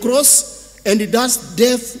on the cross, and that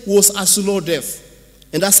death was a slow death.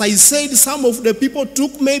 And as I said, some of the people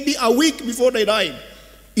took maybe a week before they died.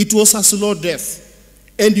 It was a slow death.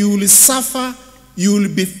 And you will suffer, you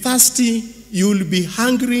will be thirsty, you will be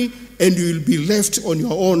hungry, and you will be left on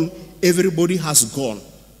your own. Everybody has gone.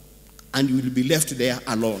 And you will be left there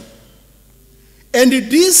alone. And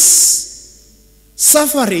this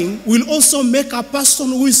suffering will also make a person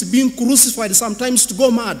who is being crucified sometimes to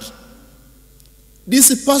go mad.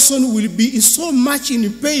 This person will be so much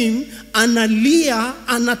in pain, analia,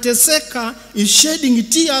 anateseka, is shedding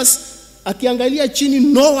tears, akiangalia chini,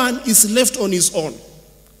 no one is left on his own.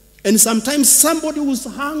 And sometimes somebody who's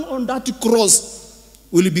hung on that cross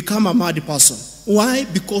will become a mad person. Why?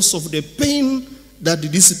 Because of the pain that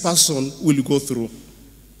this person will go through.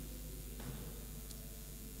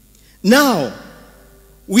 Now,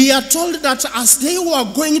 we are told that as they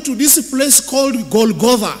were going to this place called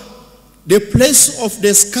Golgotha, the place of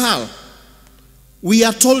the skull, we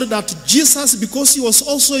are told that Jesus, because he was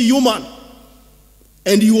also human,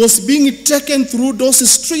 and he was being taken through those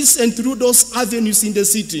streets and through those avenues in the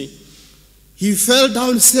city, he fell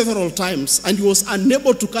down several times and he was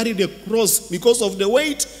unable to carry the cross because of the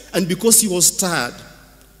weight and because he was tired.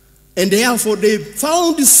 And therefore they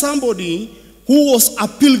found somebody who was a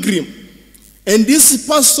pilgrim. And this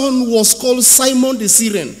person was called Simon the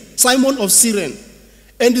Syrian, Simon of Cyrene.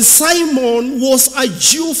 And Simon was a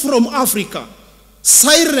Jew from Africa.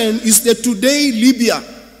 Cyrene is the today Libya.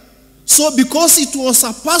 So because it was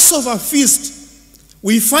a Passover feast,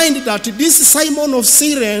 we find that this Simon of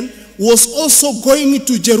Cyrene was also going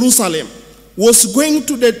to Jerusalem, was going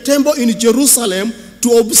to the temple in Jerusalem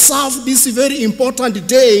to observe this very important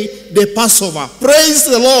day, the Passover. Praise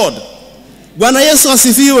the Lord. Bwana Yesu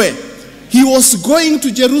asifiwe. He was going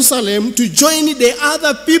to Jerusalem to join the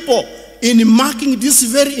other people in marking this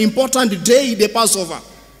very important day, the Passover.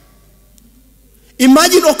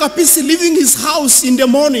 Imagine Okapisi leaving his house in the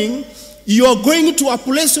morning. You are going to a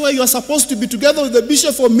place where you are supposed to be together with the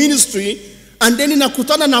bishop for ministry, and then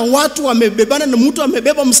inakutana na watu wamebebana na mtu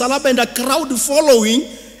amebeba msalaba and a crowd following,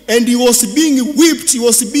 and he was being whipped, he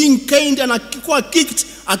was being caned, and akikuwa kicked,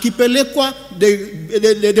 akipelekwa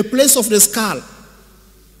the place of the skull.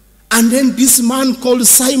 And then this man called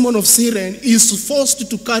Simon of Cyrene is forced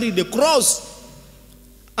to carry the cross.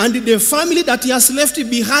 And the family that he has left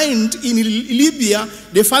behind in Libya,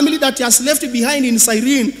 the family that he has left behind in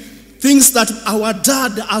Cyrene, thinks that our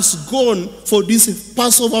dad has gone for this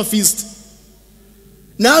Passover feast.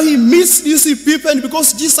 Now he meets these people, and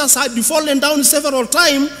because Jesus had fallen down several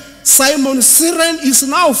times, Simon Cyrene is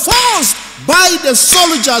now forced by the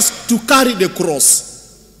soldiers to carry the cross.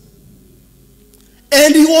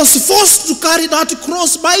 And he was forced to carry that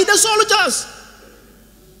cross by the soldiers.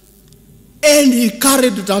 And he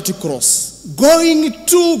carried that cross, going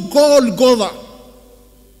to Golgotha.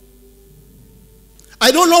 I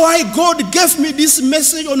don't know why God gave me this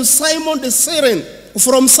message on Simon the Cyrene,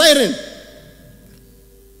 from Cyrene.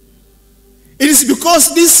 It is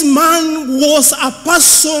because this man was a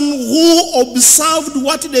person who observed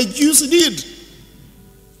what the Jews did.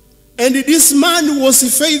 And this man was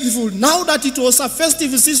faithful. Now that it was a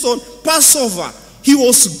festive season, Passover, he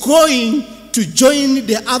was going to join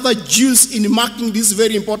the other Jews in marking this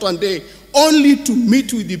very important day, only to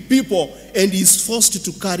meet with the people, and is forced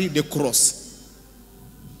to carry the cross.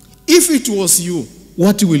 If it was you,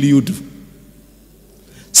 what will you do?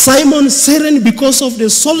 Simon Cyrene, because of the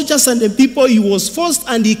soldiers and the people, he was forced,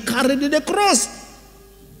 and he carried the cross.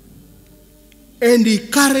 And he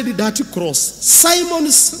carried that cross. Simon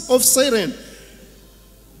of Cyrene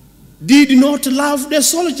did not love the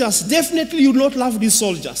soldiers. Definitely you do not love the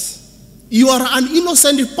soldiers. You are an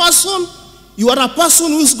innocent person. You are a person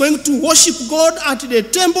who is going to worship God at the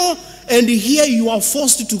temple, and here you are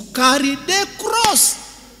forced to carry the cross.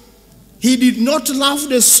 He did not love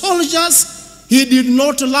the soldiers. He did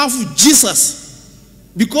not love Jesus.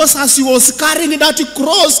 Because as he was carrying that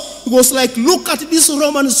cross, he was like, look at these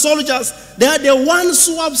Roman soldiers. They are the ones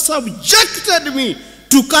who have subjected me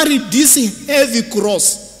to carry this heavy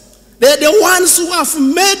cross. They are the ones who have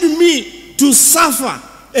made me to suffer,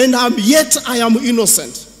 and yet I am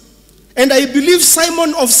innocent. And I believe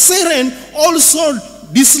Simon of Cyrene also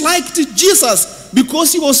disliked Jesus,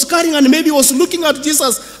 because he was carrying, and maybe he was looking at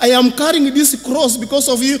Jesus. I am carrying this cross because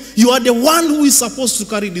of you. You are the one who is supposed to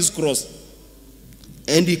carry this cross.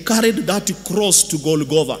 And he carried that cross to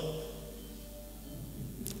Golgotha.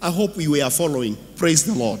 I hope you were following. Praise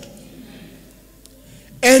the Lord.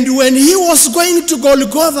 And when he was going to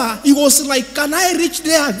Golgotha, he was like, can I reach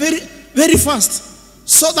there very, very fast,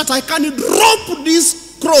 so that I can drop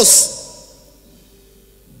this cross?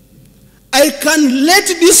 I can let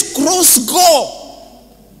this cross go.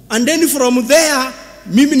 And then from there,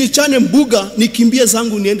 mimi nichane mbuga, nikimbie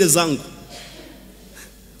zangu niende zangu.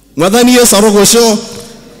 Mwadhani Yesu arogosho.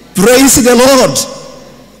 Praise the Lord.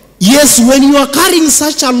 Yes, when you are carrying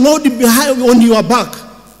such a load behind on your back,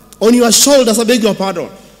 on your shoulders, I beg your pardon,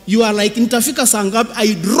 you are like, nitafika sangap,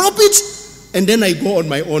 I drop it, and then I go on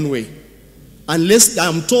my own way. Unless I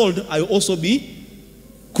am told I will also be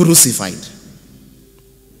crucified.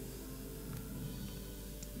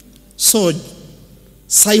 So,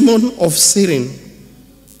 Simon of Cyrene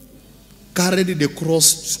carried the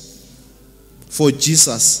cross for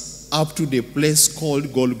Jesus up to the place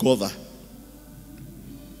called Golgotha.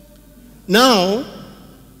 Now,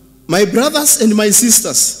 my brothers and my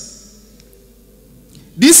sisters,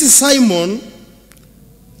 this is Simon,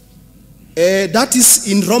 that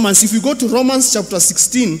is in Romans. If you go to Romans chapter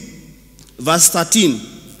 16, verse 13,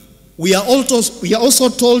 we are also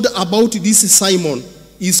told about this Simon.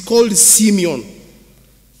 He's called Simeon.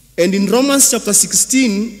 And in Romans chapter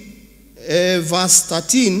 16, verse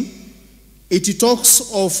 13, it talks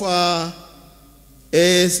of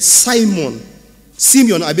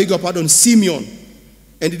Simeon, I beg your pardon, Simeon.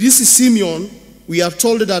 And this is Simeon, we are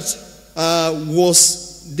told that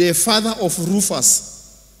was the father of Rufus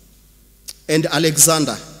and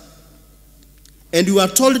Alexander. And we are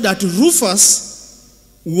told that Rufus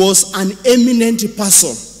was an eminent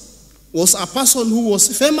person, was a person who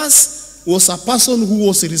was famous, was a person who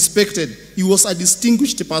was respected. He was a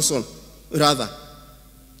distinguished person, rather.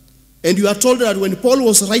 And we are told that when Paul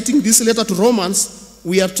was writing this letter to Romans,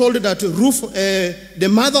 we are told that the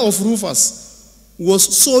mother of Rufus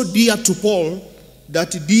was so dear to Paul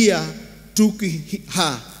that Dia took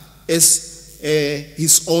her as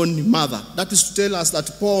his own mother. That is to tell us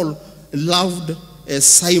that Paul loved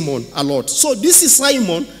Simon a lot. So this is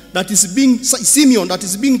Simeon that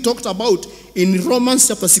is being talked about in Romans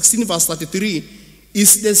chapter 16 verse 33,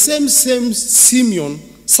 is the same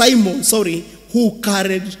Simon, who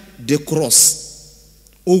carried the cross.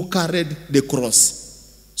 Who carried the cross.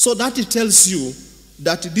 So that it tells you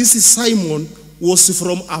that this is Simon was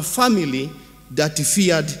from a family that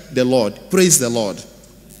feared the Lord. Praise the Lord.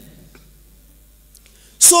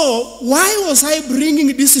 So why was I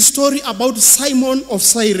bringing this story about Simon of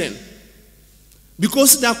Cyrene?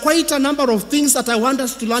 Because there are quite a number of things that I want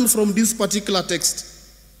us to learn from this particular text.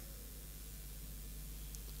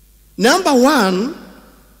 Number one,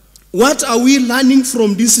 what are we learning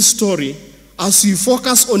from this story as we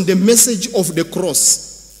focus on the message of the cross?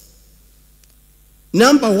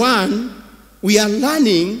 Number one, we are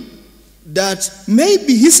learning that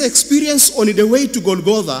maybe his experience on the way to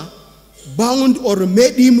Golgotha bound or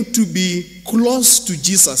made him to be close to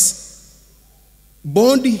Jesus.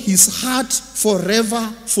 Bound his heart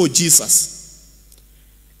forever for Jesus.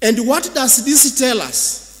 And what does this tell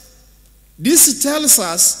us? This tells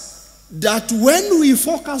us that when we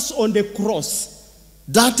focus on the cross,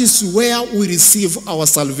 that is where we receive our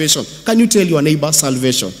salvation. Can you tell your neighbor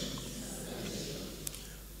salvation?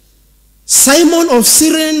 Simon of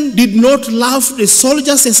Cyrene did not love the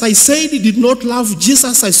soldiers, as I said. He did not love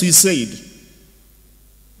Jesus, as we said.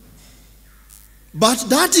 But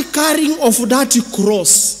that carrying of that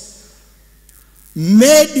cross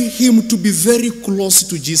made him to be very close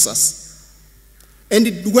to Jesus. And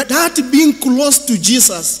that being close to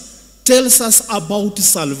Jesus tells us about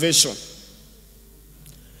salvation.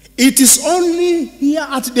 It is only here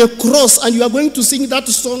at the cross, and you are going to sing that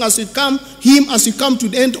song as you come to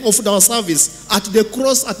the end of our service. At the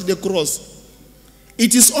cross, at the cross.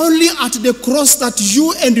 It is only at the cross that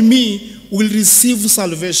you and me will receive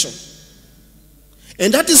salvation.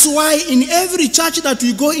 And that is why in every church that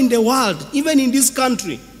we go in the world, even in this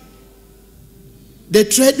country, the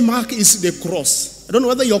trademark is the cross. I don't know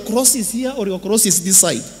whether your cross is here or your cross is this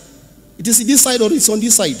side. It is this side or it's on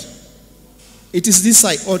this side. It is this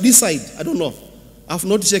side or this side. I don't know. I have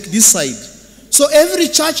not checked this side. So every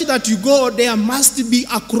church that you go, there must be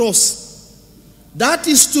a cross. That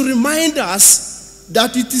is to remind us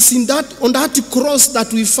that it is on that cross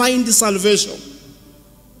that we find salvation.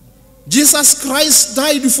 Jesus Christ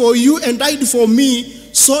died for you and died for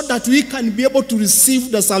me so that we can be able to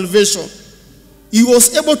receive the salvation. He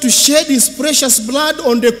was able to shed his precious blood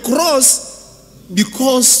on the cross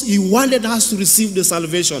because he wanted us to receive the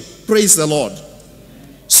salvation. Praise the Lord.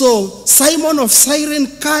 So Simon of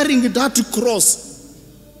Cyrene carrying that cross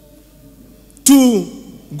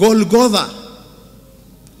to Golgotha,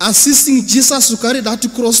 assisting Jesus to carry that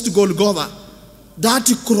cross to Golgotha. That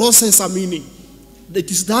cross has a meaning. It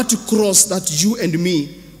is that cross that you and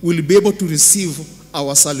me will be able to receive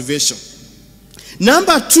our salvation.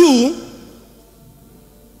 Number 2,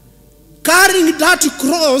 carrying that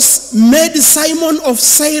cross made Simon of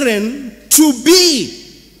Cyrene to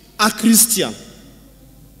be a Christian.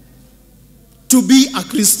 To be a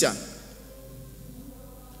Christian.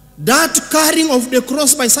 That carrying of the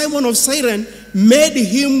cross by Simon of Cyrene made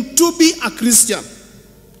him to be a Christian.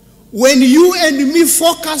 When you and me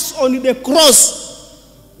focus on the cross,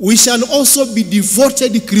 we shall also be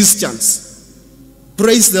devoted Christians.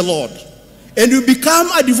 Praise the Lord. And we become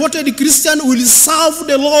a devoted Christian, we will serve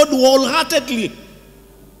the Lord wholeheartedly.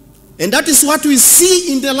 And that is what we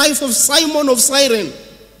see in the life of Simon of Cyrene.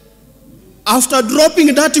 After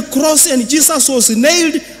dropping that cross and Jesus was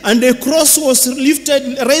nailed and the cross was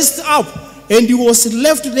raised up, and he was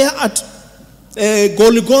left there at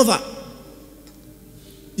Golgotha.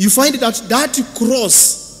 You find that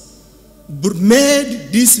cross made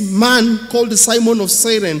this man called Simon of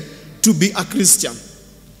Cyrene to be a Christian.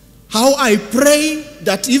 How I pray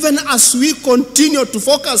that even as we continue to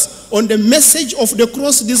focus on the message of the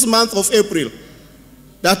cross this month of April,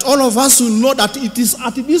 that all of us will know that it is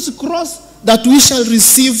at this cross that we shall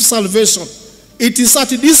receive salvation. It is at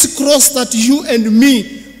this cross that you and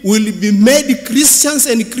me will be made Christians,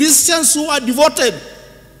 and Christians who are devoted,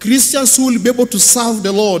 Christians who will be able to serve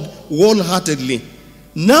the Lord wholeheartedly.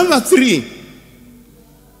 Number 3,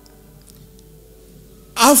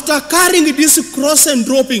 after carrying this cross and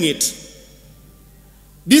dropping it,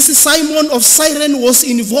 this Simon of Cyrene was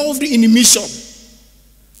involved in mission.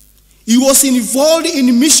 He was involved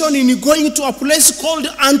in mission in going to a place called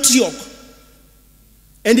Antioch.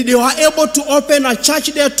 And they were able to open a church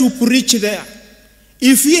there to preach there.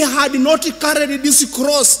 If he had not carried this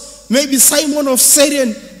cross, maybe Simon of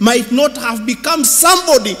Cyrene might not have become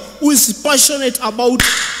somebody who is passionate about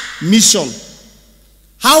mission.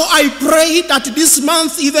 How I pray that this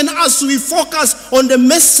month, even as we focus on the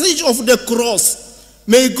message of the cross,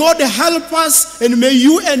 may God help us, and may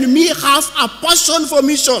you and me have a passion for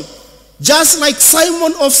mission. Just like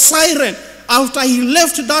Simon of Cyrene, after he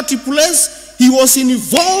left that place, he was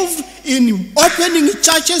involved in opening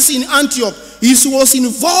churches in Antioch. He was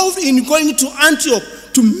involved in going to Antioch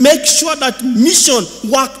to make sure that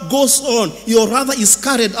mission work goes on, or rather is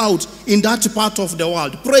carried out in that part of the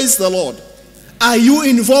world. Praise the Lord. Are you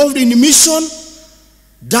involved in mission?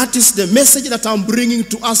 That is the message that I'm bringing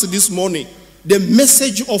to us this morning. The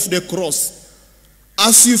message of the cross.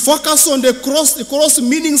 As we focus on the cross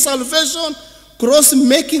meaning salvation, cross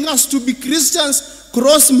making us to be Christians,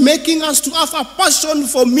 cross making us to have a passion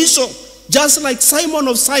for mission, just like Simon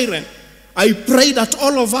of Cyrene. I pray that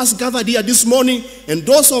all of us gathered here this morning, and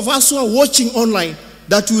those of us who are watching online,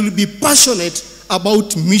 that we will be passionate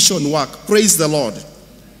about mission work. Praise the Lord.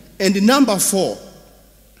 And number 4,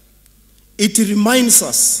 it reminds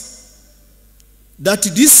us that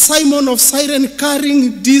this Simon of Cyrene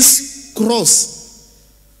carrying this cross,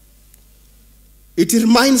 it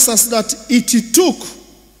reminds us that it took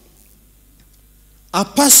a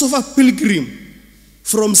Passover pilgrim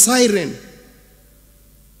from Cyrene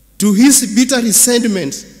to his bitter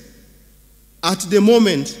resentment at the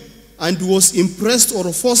moment, and was impressed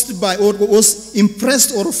or forced by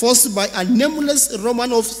a nameless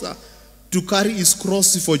Roman officer to carry his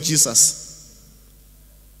cross for Jesus.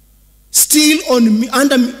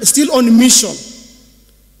 still on mission,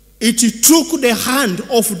 it took the hand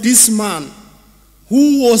of this man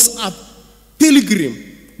who was a pilgrim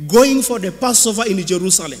going for the Passover in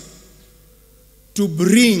Jerusalem to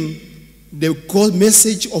bring the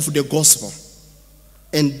message of the gospel.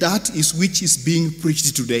 And that is which is being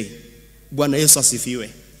preached today. Bwana Yesu asifiwe.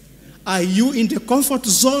 Are you in the comfort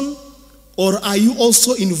zone, or are you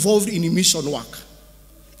also involved in mission work?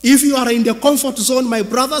 If you are in the comfort zone, my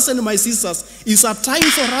brothers and my sisters, it's a time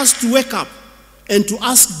for us to wake up and to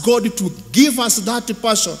ask God to give us that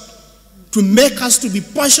passion, to make us to be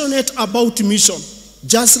passionate about mission,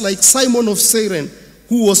 just like Simon of Cyrene,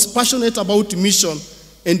 who was passionate about mission,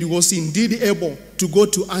 and he was indeed able to go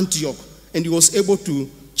to Antioch, and he was able to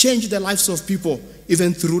change the lives of people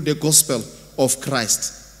even through the gospel of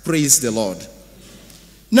Christ. Praise the Lord.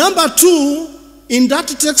 Number 2, in that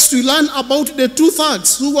text we learn about the two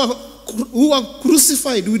thugs who were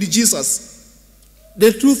crucified with Jesus.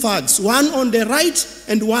 The two thugs, one on the right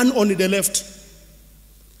and one on the left.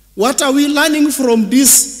 What are we learning from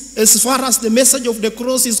this as far as the message of the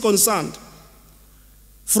cross is concerned?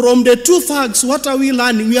 From the two thugs, what are we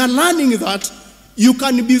learning? We are learning that you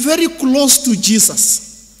can be very close to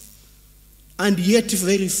Jesus and yet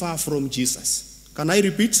very far from Jesus. Can I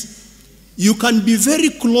repeat? You can be very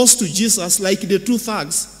close to Jesus like the two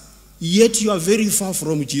thugs, yet you are very far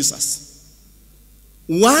from Jesus.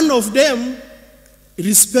 One of them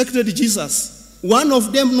respected Jesus. One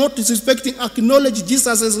of them, not respecting, acknowledged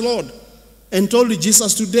Jesus as Lord and told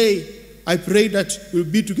Jesus, today, I pray that you'll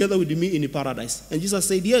be together with me in paradise. And Jesus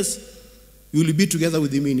said, yes, you will be together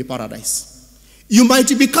with me in paradise. You might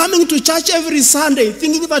be coming to church every Sunday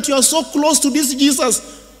thinking that you are so close to this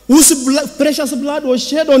Jesus whose precious blood was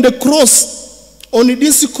shed on the cross, on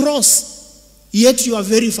this cross, yet you are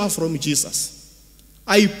very far from Jesus.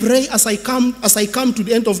 I pray as I come to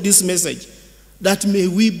the end of this message that may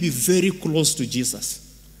we be very close to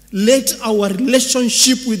Jesus. Let our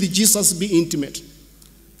relationship with Jesus be intimate.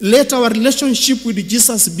 Let our relationship with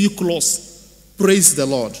Jesus be close. Praise the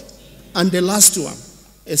Lord. And the last one,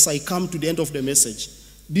 as I come to the end of the message,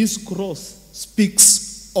 this cross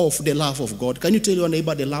speaks of the love of God. Can you tell your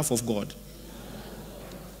neighbor the love of God?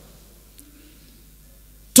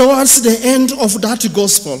 Towards the end of that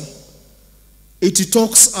gospel, it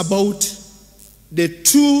talks about the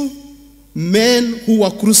two men who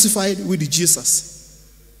were crucified with Jesus.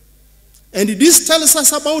 And this tells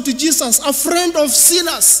us about Jesus, a friend of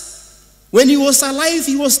sinners. When he was alive,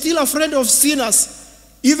 he was still a friend of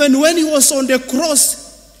sinners. Even when he was on the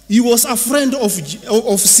cross, he was a friend of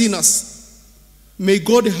sinners. May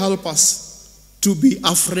God help us to be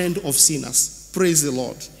a friend of sinners. Praise the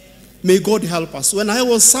Lord. May God help us. When I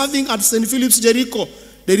was serving at St. Philip's, Jericho,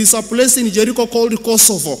 there is a place in Jericho called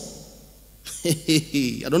Kosovo.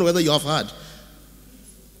 I don't know whether you have heard.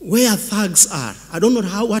 Where thugs are. I don't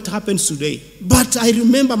know what happens today. But I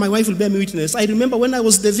remember, my wife will bear me witness, I remember when I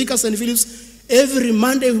was the vicar at St. Philip's, every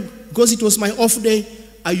Monday, because it was my off day,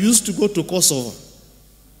 I used to go to Kosovo.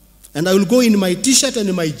 And I will go in my t-shirt and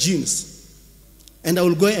in my jeans. And I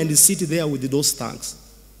will go and sit there with those thugs.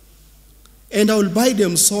 And I will buy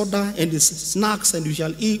them soda and snacks, and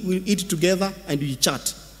we'll eat together and we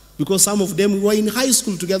chat. Because some of them, we were in high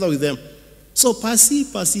school together with them. So pasi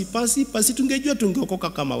tungejua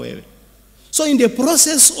tungeokoka kama wewe. So in the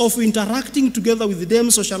process of interacting together with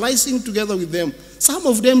them, socializing together with them, some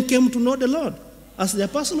of them came to know the Lord as their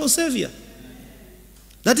personal Savior.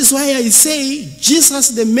 That is why I say Jesus,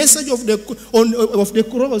 the message of the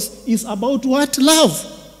cross is about what?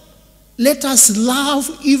 Love. Let us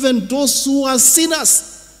love even those who are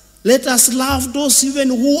sinners. Let us love those even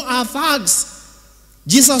who are thugs.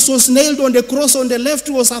 Jesus was nailed on the cross. On the left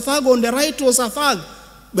was a thug, on the right was a thug.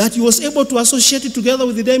 But he was able to associate together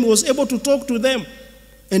with them. He was able to talk to them.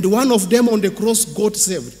 And one of them on the cross got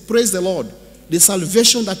saved. Praise the Lord. The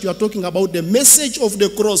salvation that you are talking about, the message of the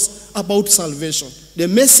cross about salvation. The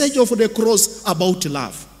message of the cross about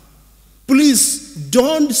love. Please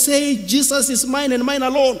don't say Jesus is mine and mine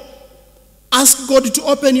alone. Ask God to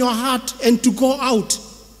open your heart and to go out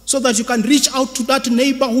so that you can reach out to that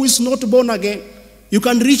neighbor who is not born again. You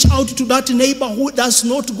can reach out to that neighbor who does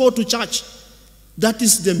not go to church. That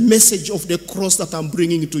is the message of the cross that I'm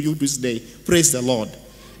bringing to you this day. Praise the Lord.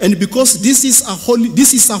 And because this is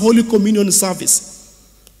a Holy Communion service,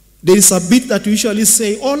 there is a bit that we usually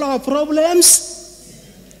say, all our problems,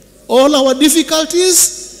 all our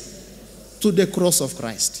difficulties, to the cross of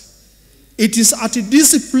Christ. It is at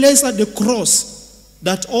this place at the cross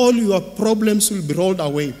that all your problems will be rolled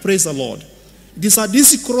away. Praise the Lord. It is at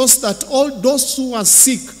this cross that all those who are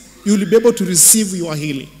sick, you will be able to receive your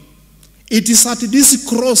healing. It is at this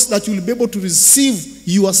cross that you will be able to receive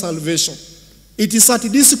your salvation. It is at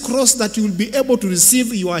this cross that you will be able to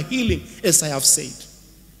receive your healing, as I have said.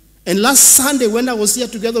 And last Sunday, when I was here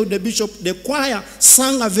together with the bishop, the choir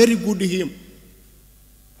sang a very good hymn.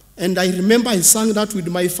 And I remember I sang that with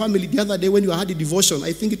my family the other day when you had a devotion.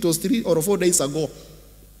 I think it was 3 or 4 days ago.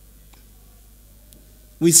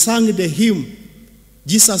 We sang the hymn,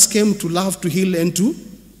 Jesus came to love, to heal, and to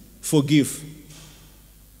forgive.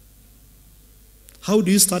 How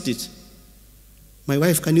do you start it? My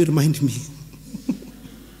wife, can you remind me?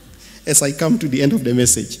 As I come to the end of the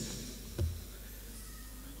message.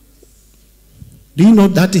 Do you know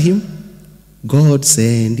that hymn? God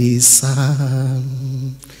sent his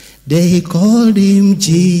son. They called him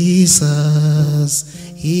Jesus.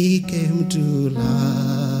 He came to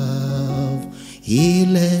love,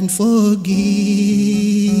 heal and forgive.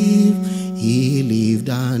 He lived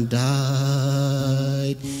and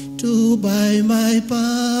died to buy my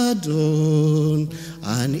pardon.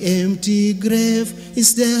 An empty grave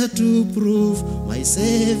is there to prove my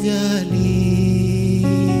Savior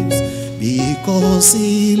lives. Because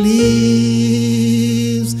he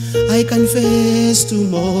lives, I can face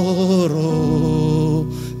tomorrow.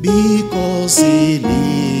 Because he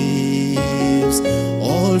lives,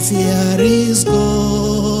 all fear is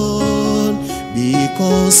gone.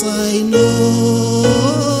 Because I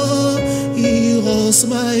know he holds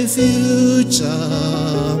my future,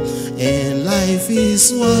 and life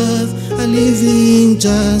is worth a living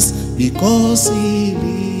just because he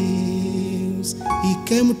lives. He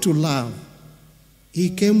came to love, he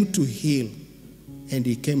came to heal, and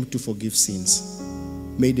he came to forgive sins.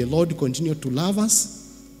 May the Lord continue to love us.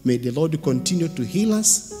 May the Lord continue to heal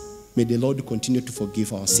us. May the Lord continue to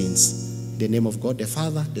forgive our sins. In the name of God, the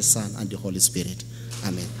Father, the Son, and the Holy Spirit.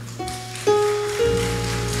 Amen.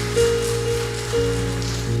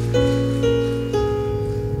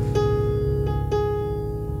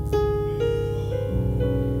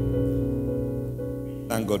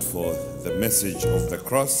 Thank God for the message of the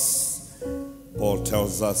cross. Paul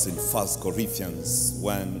tells us in 1 Corinthians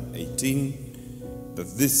 1:18 that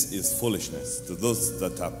this is foolishness to those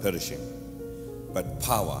that are perishing, but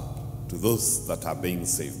power to those that are being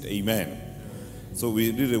saved. Amen. So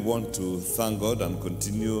we really want to thank God and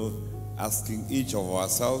continue asking each of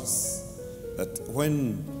ourselves that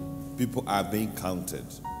when people are being counted,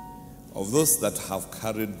 of those that have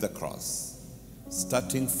carried the cross,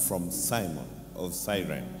 starting from Simon of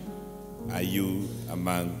Cyrene, are you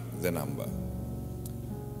among the number?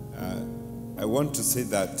 I want to say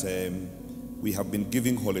that we have been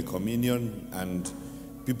giving Holy Communion and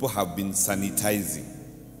people have been sanitizing.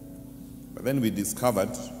 But then we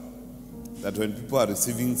discovered that when people are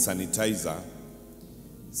receiving sanitizer,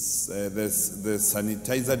 the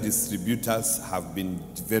sanitizer distributors have been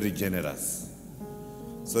very generous.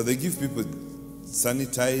 So they give people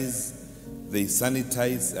sanitize, they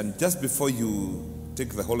sanitize, and just before you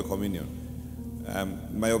take the Holy Communion,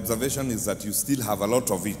 my observation is that you still have a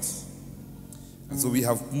lot of it. And so we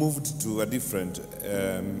have moved to a different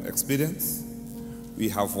experience. We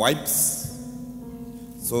have wipes.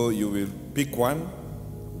 So you will pick one,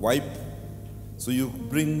 wipe. So you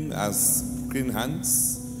bring as clean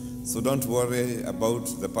hands. So don't worry about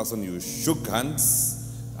the person you shook hands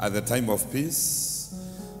at the time of peace.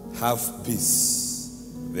 Have peace.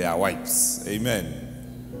 They are wipes. Amen.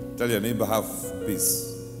 Tell your neighbor, have peace.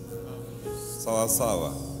 Sawa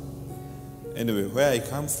sawa. Anyway, where I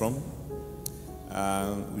come from,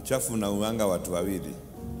 uchafu na uanga watu wawili,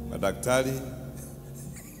 madaktari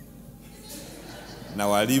na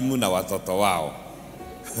walimu na watoto wao.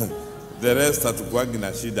 The rest hatukuangi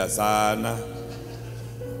na shida sana.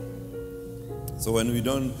 So when we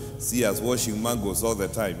don't see us washing mangoes all the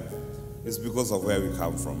time, it's because of where we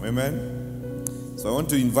come from. Amen. So I want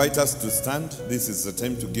to invite us to stand. This is the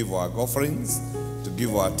time to give our offerings, to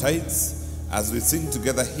give our tithes, as we sing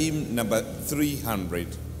together hymn number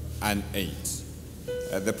 308.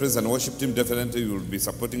 The praise and worship team definitely will be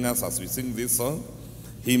supporting us as we sing this song.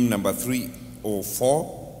 Hymn number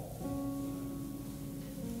 304.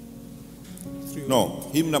 No,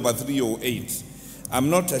 hymn number 308. I'm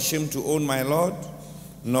not ashamed to own my Lord,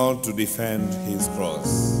 nor to defend his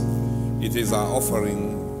cross. It is our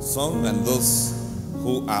offering song, and those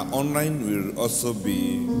who are online will also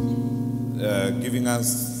be giving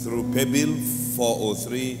us through paybill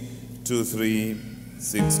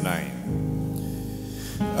 403-2369.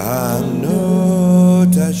 I'm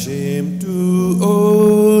not ashamed to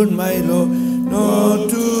own my Lord, nor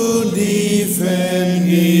to defend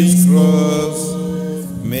his cross.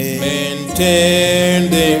 Maintain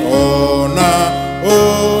the honor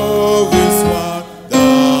of his word,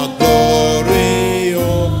 the glory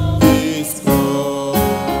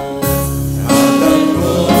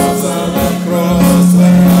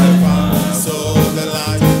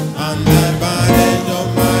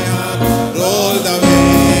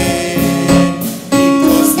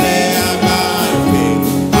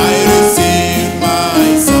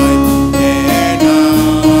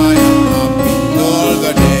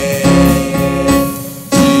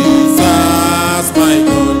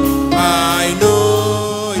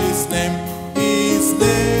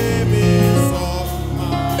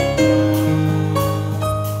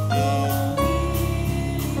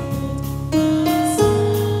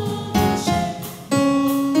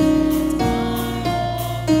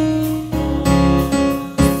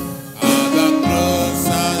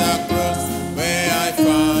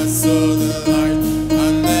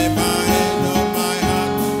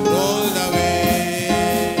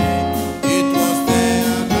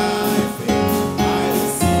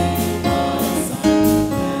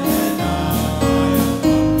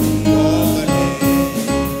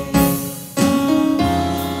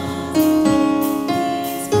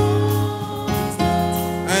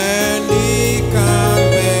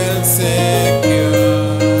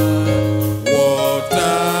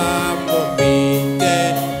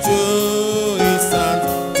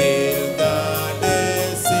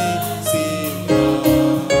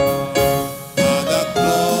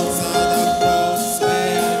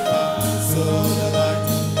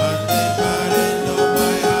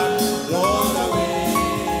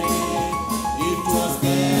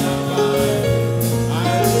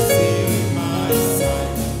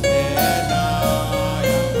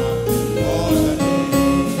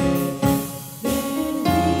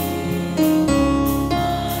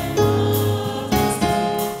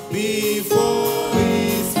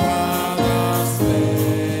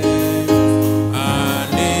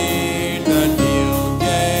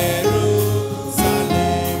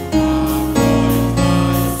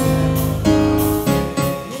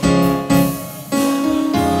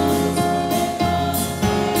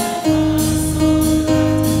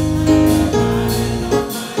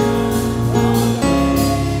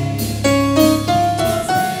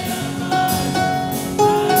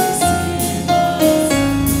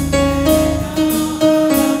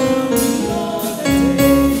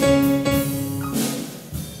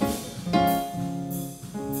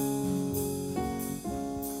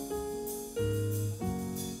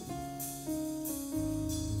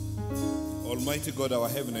Almighty God, our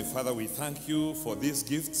Heavenly Father, we thank you for these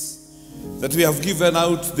gifts that we have given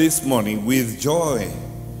out this morning with joy,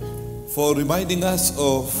 for reminding us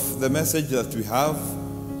of the message that we have,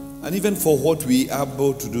 and even for what we are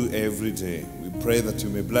able to do every day. We pray that you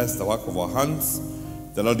may bless the work of our hands,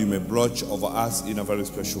 the Lord, you may watch over us in a very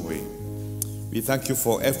special way. We thank you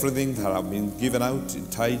for everything that have been given out in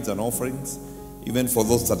tithes and offerings, even for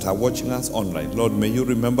those that are watching us online. Lord, may you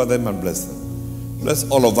remember them and bless them. Bless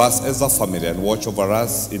all of us as a family and watch over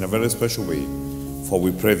us in a very special way, for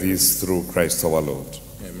we pray this through Christ our Lord.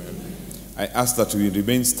 Amen. I ask that we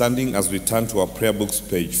remain standing as we turn to our prayer books,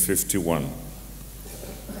 page 51.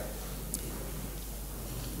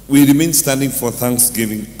 We remain standing for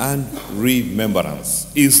thanksgiving and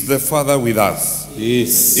remembrance. Is the Father with us?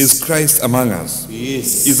 Yes. Is Christ among us?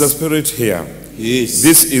 Yes. Is the Spirit here? Yes.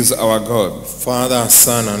 This is our God. Father,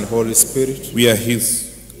 Son, and Holy Spirit. We are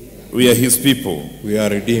His people. We are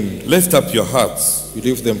redeemed. Lift up your hearts. We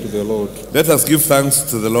lift them to the Lord. Let us give thanks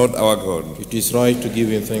to the Lord our God. It is right to give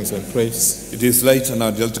Him thanks and praise. It is right and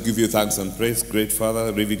our deal to give you thanks and praise, great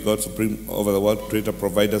Father, living God, supreme over the world, creator,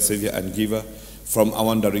 provider, savior, and giver. From a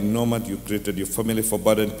wandering nomad, you created your family. For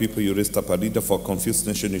burdened people, you raised up a leader. For a confused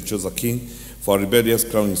nation, you chose a king. For a rebellious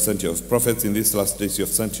crown, you sent your prophets. In these last days, you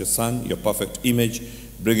have sent your Son, your perfect image,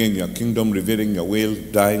 bringing your kingdom, revealing your will,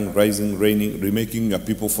 dying, rising, reigning, remaking your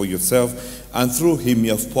people for yourself. And through him,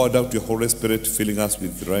 you have poured out your Holy Spirit, filling us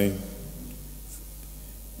with rain,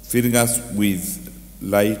 filling us with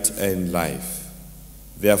light and life.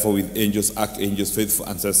 Therefore, with angels, archangels, faithful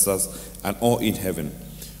ancestors, and all in heaven,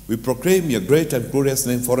 we proclaim your great and glorious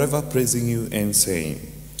name forever, praising you and saying,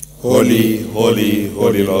 Holy, holy,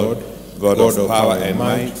 holy Lord, God of power and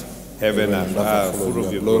might, heaven and earth are full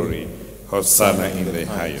of your glory. Hosanna in the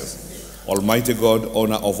highest. Almighty God,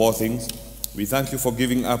 owner of all things, we thank you for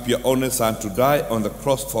giving up your only Son to die on the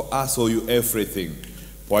cross for us, owe you everything.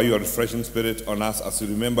 Pour your refreshing Spirit on us as we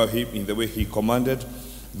remember him in the way he commanded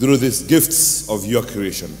through these gifts of your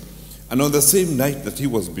creation. And on the same night that he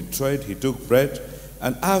was betrayed, he took bread,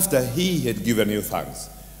 and after he had given you thanks,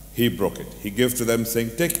 he broke it. He gave to them,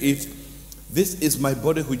 saying, take it. This is my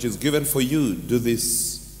body which is given for you. Do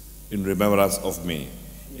this in remembrance of me.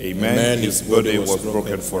 Amen. His body was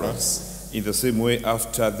broken for us. In the same way,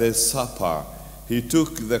 after the supper, he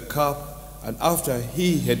took the cup, and after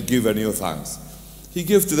he had given you thanks, he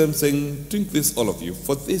gave to them, saying, drink this, all of you,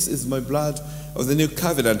 for this is my blood of the new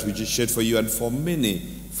covenant, which is shed for you and for many,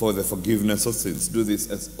 for the forgiveness of sins. Do this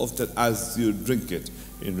as often as you drink it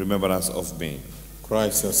in remembrance of me.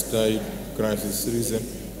 Christ has died, Christ is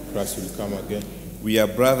risen, Christ will come again. We are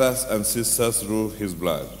brothers and sisters through his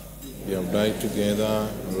blood. We have died together,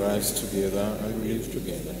 rise together, and live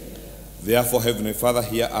together. Therefore, Heavenly Father,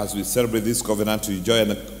 here as we celebrate this covenant to enjoy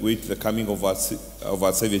and await the coming of our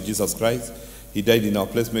Savior Jesus Christ, he died in our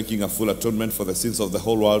place, making a full atonement for the sins of the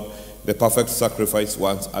whole world, the perfect sacrifice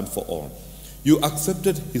once and for all. You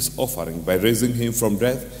accepted his offering by raising him from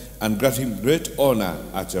death and granting him great honor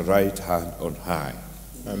at your right hand on high.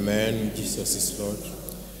 Amen. Jesus is Lord.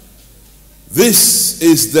 This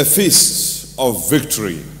is the feast of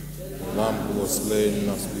victory. The Lamb who was slain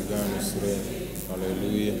has begun his reign.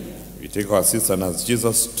 Hallelujah. We take our seats, and as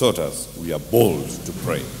Jesus taught us, we are bold to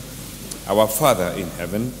pray. Our Father in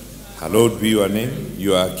heaven, hallowed be your name.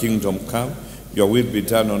 Your kingdom come. Your will be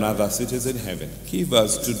done on earth as it is in heaven. Give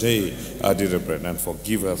us today our daily bread, and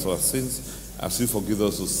forgive us our sins as we forgive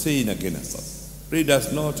those who sin against us. Lead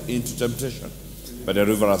us not into temptation, but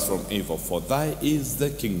deliver us from evil. For thy is the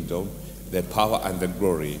kingdom, the power, and the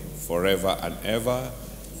glory, forever and ever.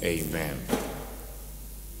 Amen.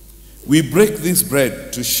 We break this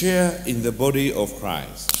bread to share in the body of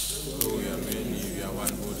Christ.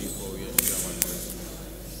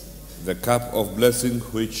 The cup of blessing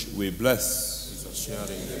which we bless, sharing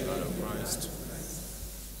the blood of Christ.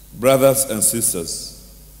 Brothers and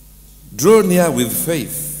sisters, draw near with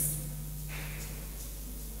faith.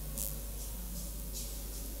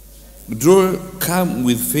 Come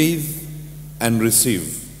with faith and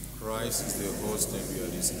receive. Christ is the host and we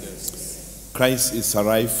are his guests. Christ is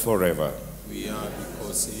arrived forever. We are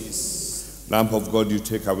because he is. Lamb of God, you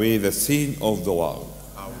take away the sin of the world.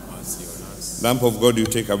 Have mercy on us. Lamb of God, you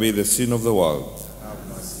take away the sin of the world. Have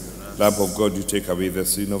mercy on us. Lamb of God, you take away the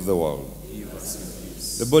sin of the world. Give us your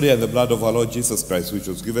peace. The body and the blood of our Lord Jesus Christ, which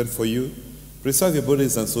was given for you, preserve your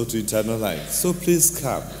bodies and soul to eternal life. So please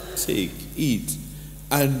come, take, eat,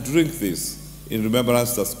 and drink this in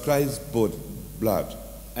remembrance that Christ's blood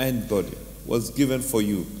and body was given for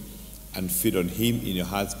you, and feed on him in your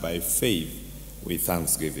hearts by faith with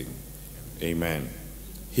thanksgiving. Amen.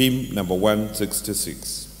 Hymn number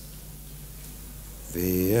 166.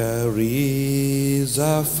 There is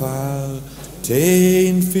a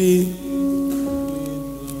fountain filled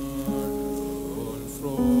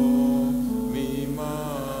from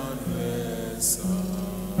Emmanuel's side.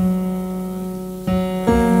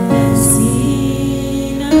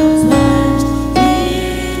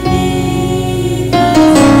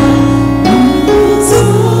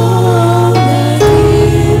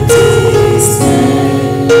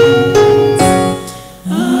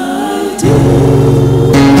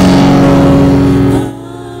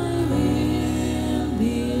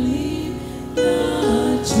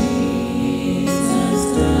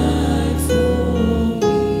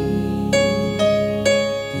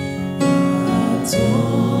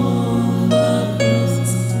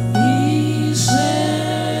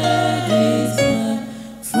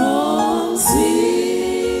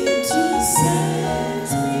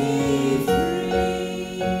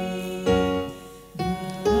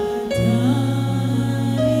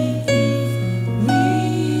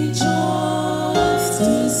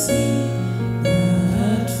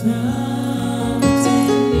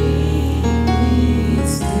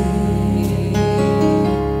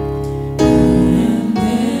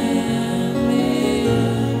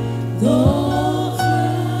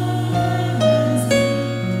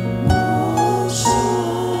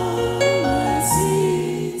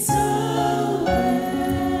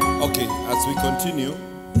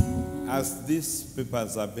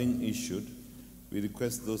 Papers are being issued, we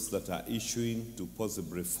request those that are issuing to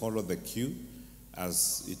possibly follow the queue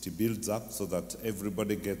as it builds up so that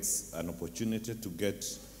everybody gets an opportunity to get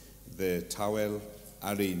the towel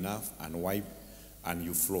early enough and wipe, and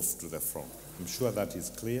you flow to the front. I'm sure that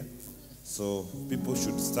is clear. So people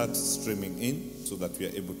should start streaming in so that we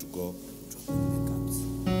are able to go to pickups.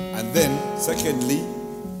 And then, secondly,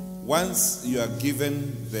 once you are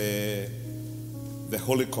given the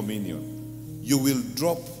Holy Communion, you will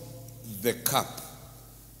drop the cup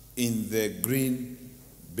in the green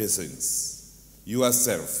basins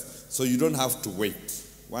yourself, so you don't have to wait.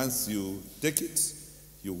 Once you take it,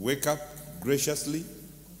 you wake up graciously.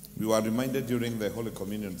 We were reminded during the Holy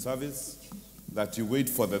Communion service that you wait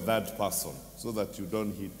for the third person so that you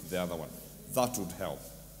don't hit the other one. That would help.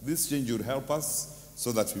 This change would help us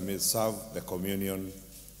so that we may serve the communion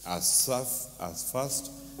as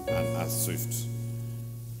fast and as swift.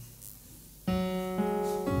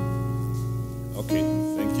 Okay,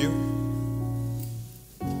 thank you.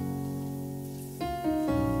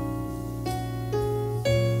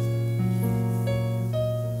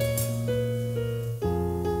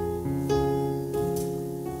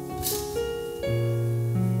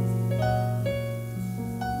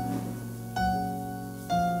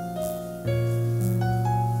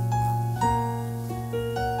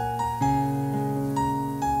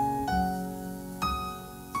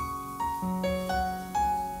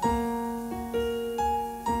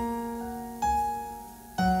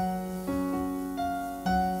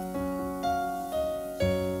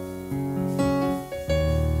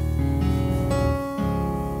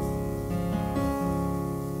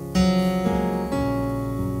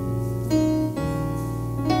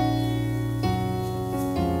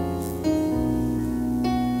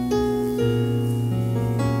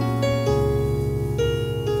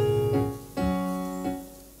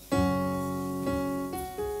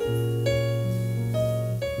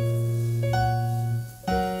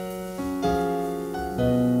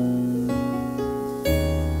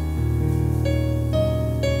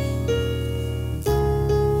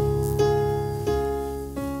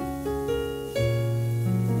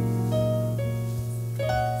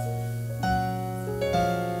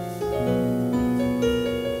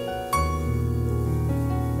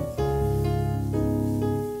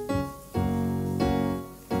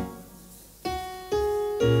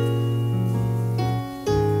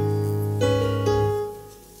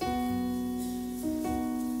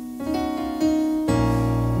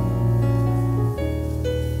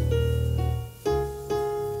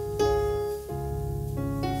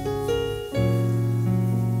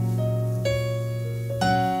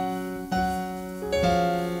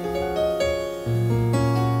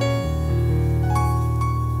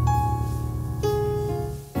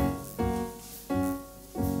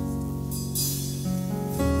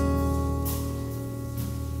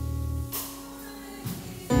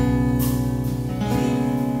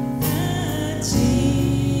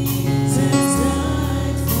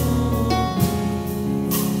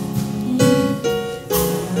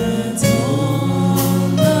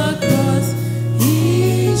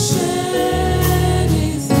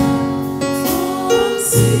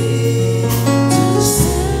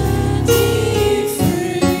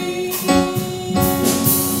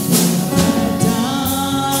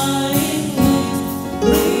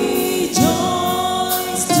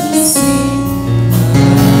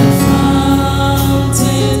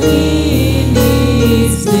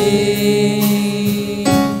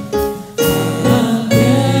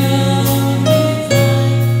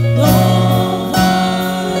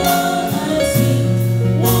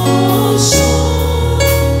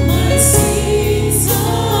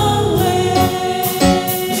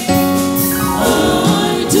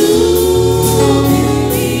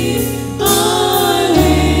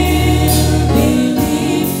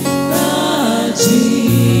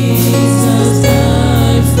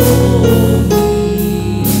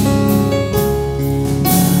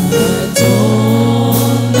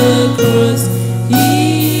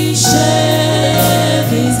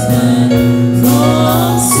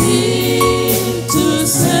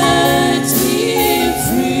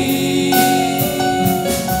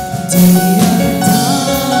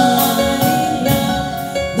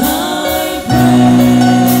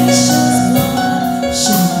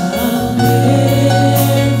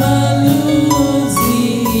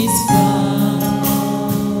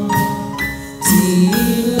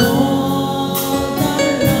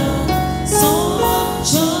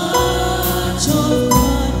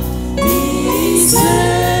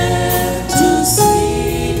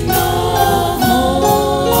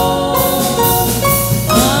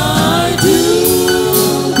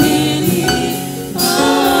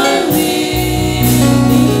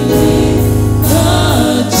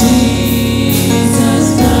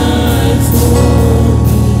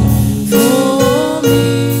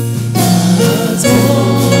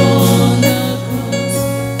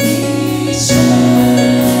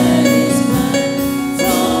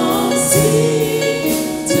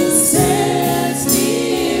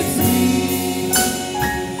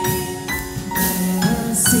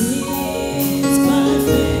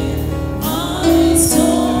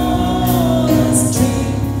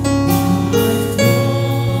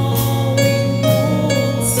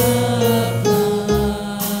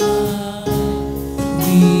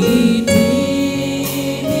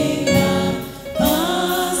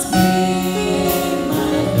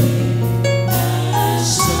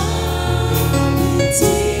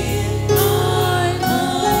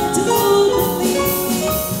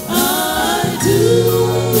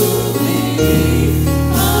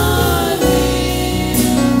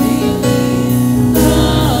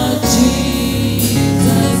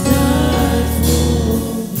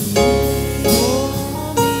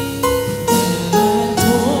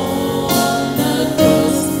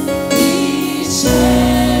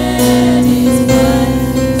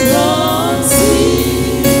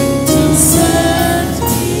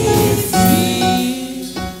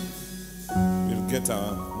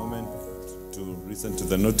 Listen to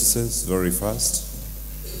the notices very fast.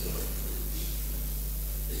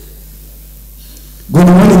 Good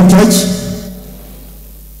morning, church.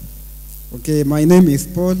 Okay, my name is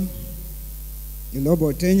Paul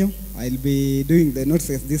Ilobo Otenyo. I'll be doing the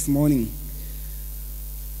notices this morning.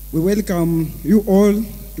 We welcome you all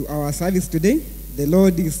to our service today. The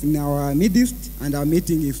Lord is in our midst, and our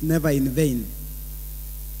meeting is never in vain.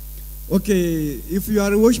 Okay, if you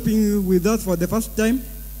are worshiping with us for the first time,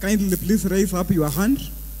 kindly please raise up your hand.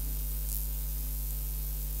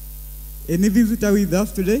 Any visitor with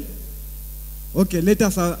us today? Okay, let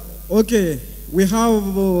us, okay, we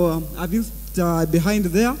have a visitor behind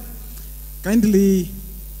there. Kindly,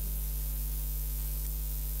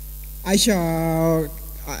 Aisha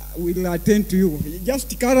will attend to you.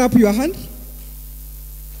 Just carry up your hand.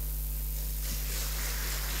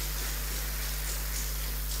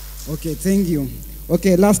 Okay, thank you.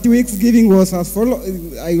 Okay, last week's giving was as follows.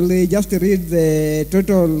 I will just read the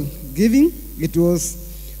total giving. It was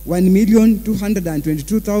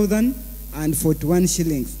 1,222,041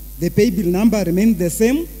 shillings. The pay bill number remained the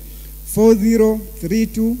same,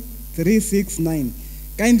 4032369.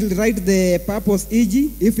 Kindly write the purpose,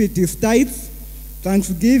 e.g., if it is tithes,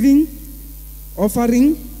 thanksgiving,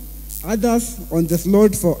 offering, others on the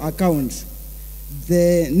slot for account.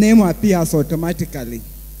 The name appears automatically.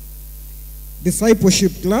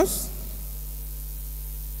 Discipleship class.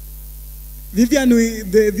 Vivian,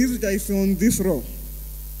 the visitor is on this row.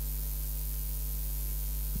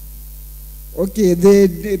 Okay,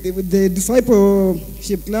 the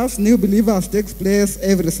discipleship class, new believers, takes place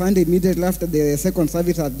every Sunday immediately after the second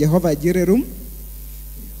service at Jehovah Jireh room.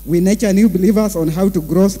 We nurture new believers on how to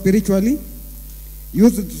grow spiritually.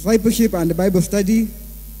 Youth discipleship and Bible study.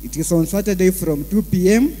 It is on Saturday from 2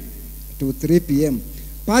 p.m. to 3 p.m.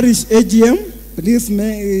 Parish AGM, please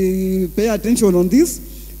pay attention on this.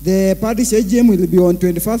 The parish AGM will be on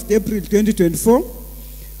 21st April 2024.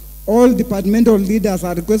 All departmental leaders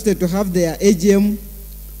are requested to have their AGM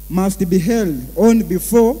must be held on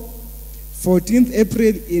before 14th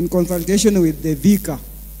April in consultation with the vicar.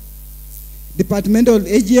 Departmental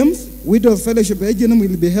AGMs, Widows Fellowship AGM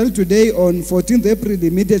will be held today on 14th April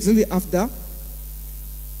immediately after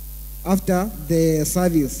the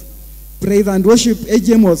service. Praise and Worship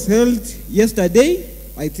AGM was held yesterday.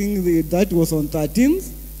 I think that was on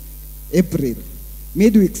 13th April.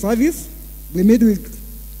 Midweek service, the midweek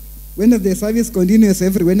Wednesday service continues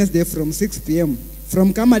every Wednesday from 6 p.m.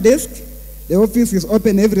 From Kama Desk, the office is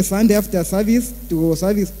open every Sunday after service to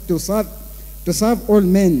serve all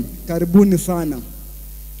men. Karibuni sana.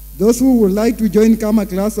 Those who would like to join Kama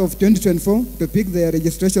class of 2024 to pick their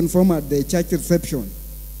registration form at the church reception.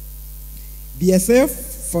 BSF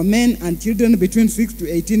for men and children between 6 to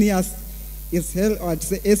 18 years is held at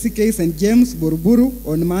ACK St. James, Buruburu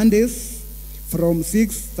on Mondays from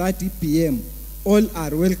 6:30 p.m. All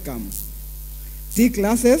are welcome. Tea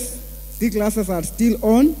classes are still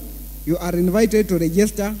on. You are invited to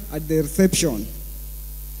register at the reception.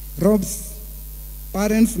 Rob's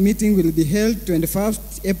parents' meeting will be held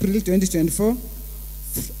 21st April 2024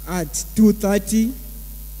 at 2:30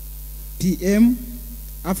 p.m.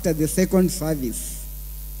 after the second service.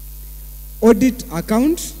 Audited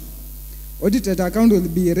account will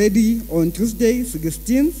be ready on Tuesday,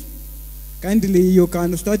 16th. Kindly, you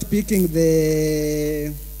can start picking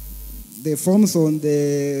the forms on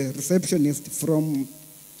the receptionist from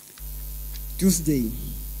Tuesday.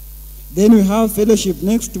 Then we have fellowship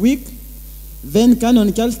next week. Ven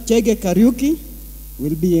Canon Geoffrey Okapisi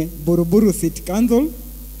will be Buruburu City Council.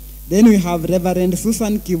 Then we have Reverend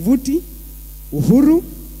Susan Kivuti, Uhuru,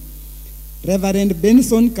 Reverend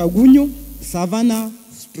Benson Kagunyu, Savannah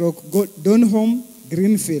 / Donholm,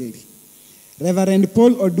 Greenfield. Reverend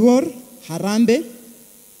Paul Oduor, Harambe.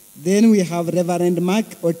 Then we have Reverend Mark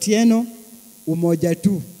Otieno, Umoja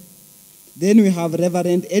 2. Then we have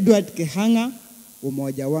Reverend Edward Kehanga,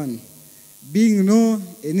 Umoja 1. Being no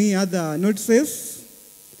any other notices,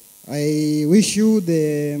 I wish you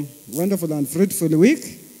the wonderful and fruitful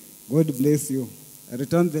week. God bless you. I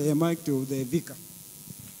return the mic to the vicar.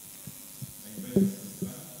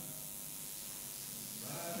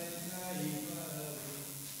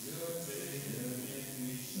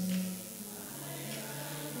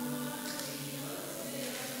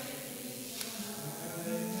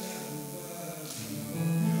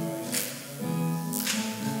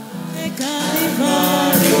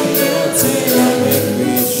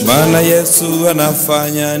 Bwana Yesu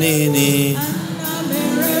anafanya nini?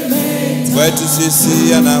 Kwetu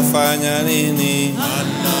sisi anafanya nini?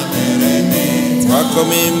 Kwako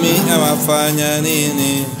mimi anafanya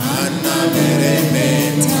nini?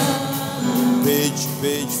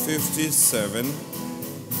 Page 57.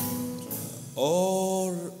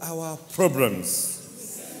 All our problems,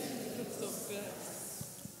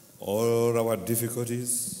 all our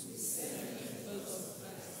difficulties,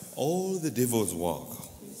 all the devil's work,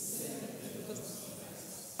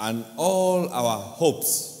 and all our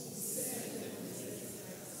hopes,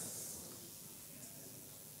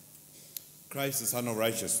 Christ, the Son of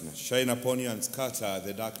Righteousness, shine upon you and scatter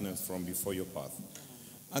the darkness from before your path.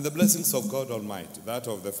 And the blessings of God Almighty, that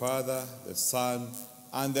of the Father, the Son,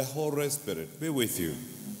 and the Holy Spirit, be with you.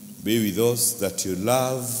 Be with those that you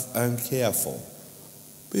love and care for.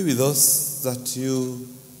 Be with those that you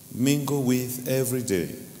mingle with every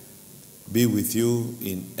day. Be with you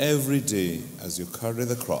in every day as you carry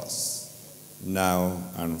the cross, now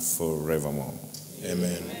and forevermore.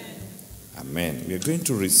 Amen. Amen. We are going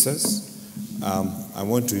to recess. I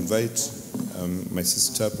want to invite my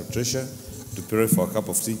sister Patricia to pray for a cup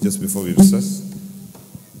of tea just before we recess.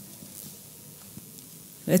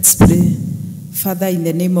 Let's pray. Father, in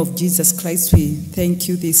the name of Jesus Christ, we thank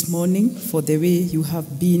you this morning for the way you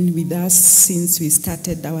have been with us since we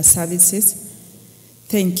started our services.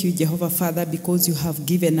 Thank you, Jehovah Father, because you have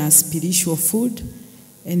given us spiritual food.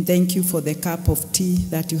 And thank you for the cup of tea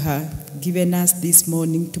that you have given us this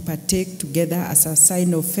morning to partake together as a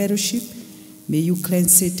sign of fellowship. May you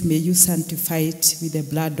cleanse it, may you sanctify it with the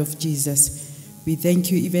blood of Jesus. We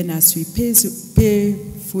thank you even as we pay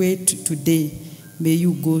for it today. May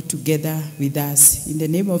you go together with us. In the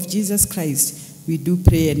name of Jesus Christ, we do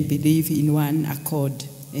pray and believe in one accord.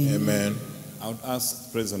 Amen. Amen. I would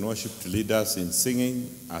ask praise and worship to lead us in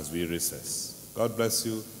singing as we recess. God bless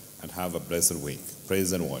you and have a blessed week.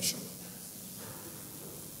 Praise and worship.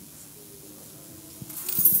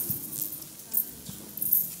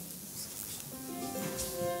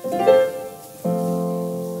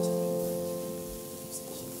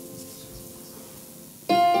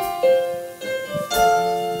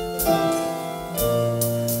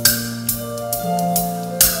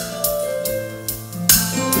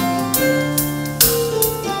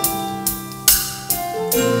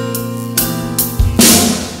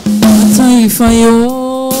 Mataifa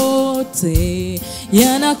yote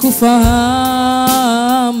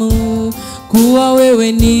yanakufahamu kuwa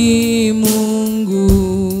wewe ni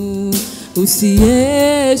Mungu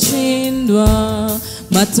usiyeshindwa.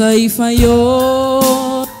 Mataifa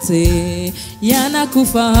yote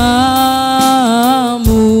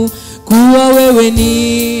yanakufahamu kuwa wewe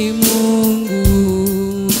ni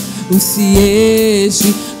Mungu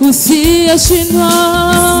usiyeshindwa.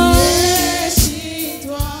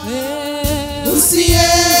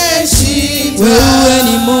 Wewe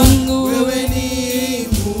ni Mungu,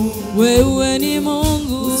 wewe ni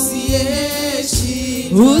Mungu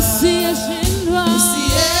usiyeshindwa,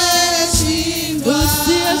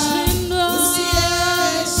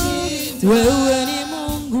 wewe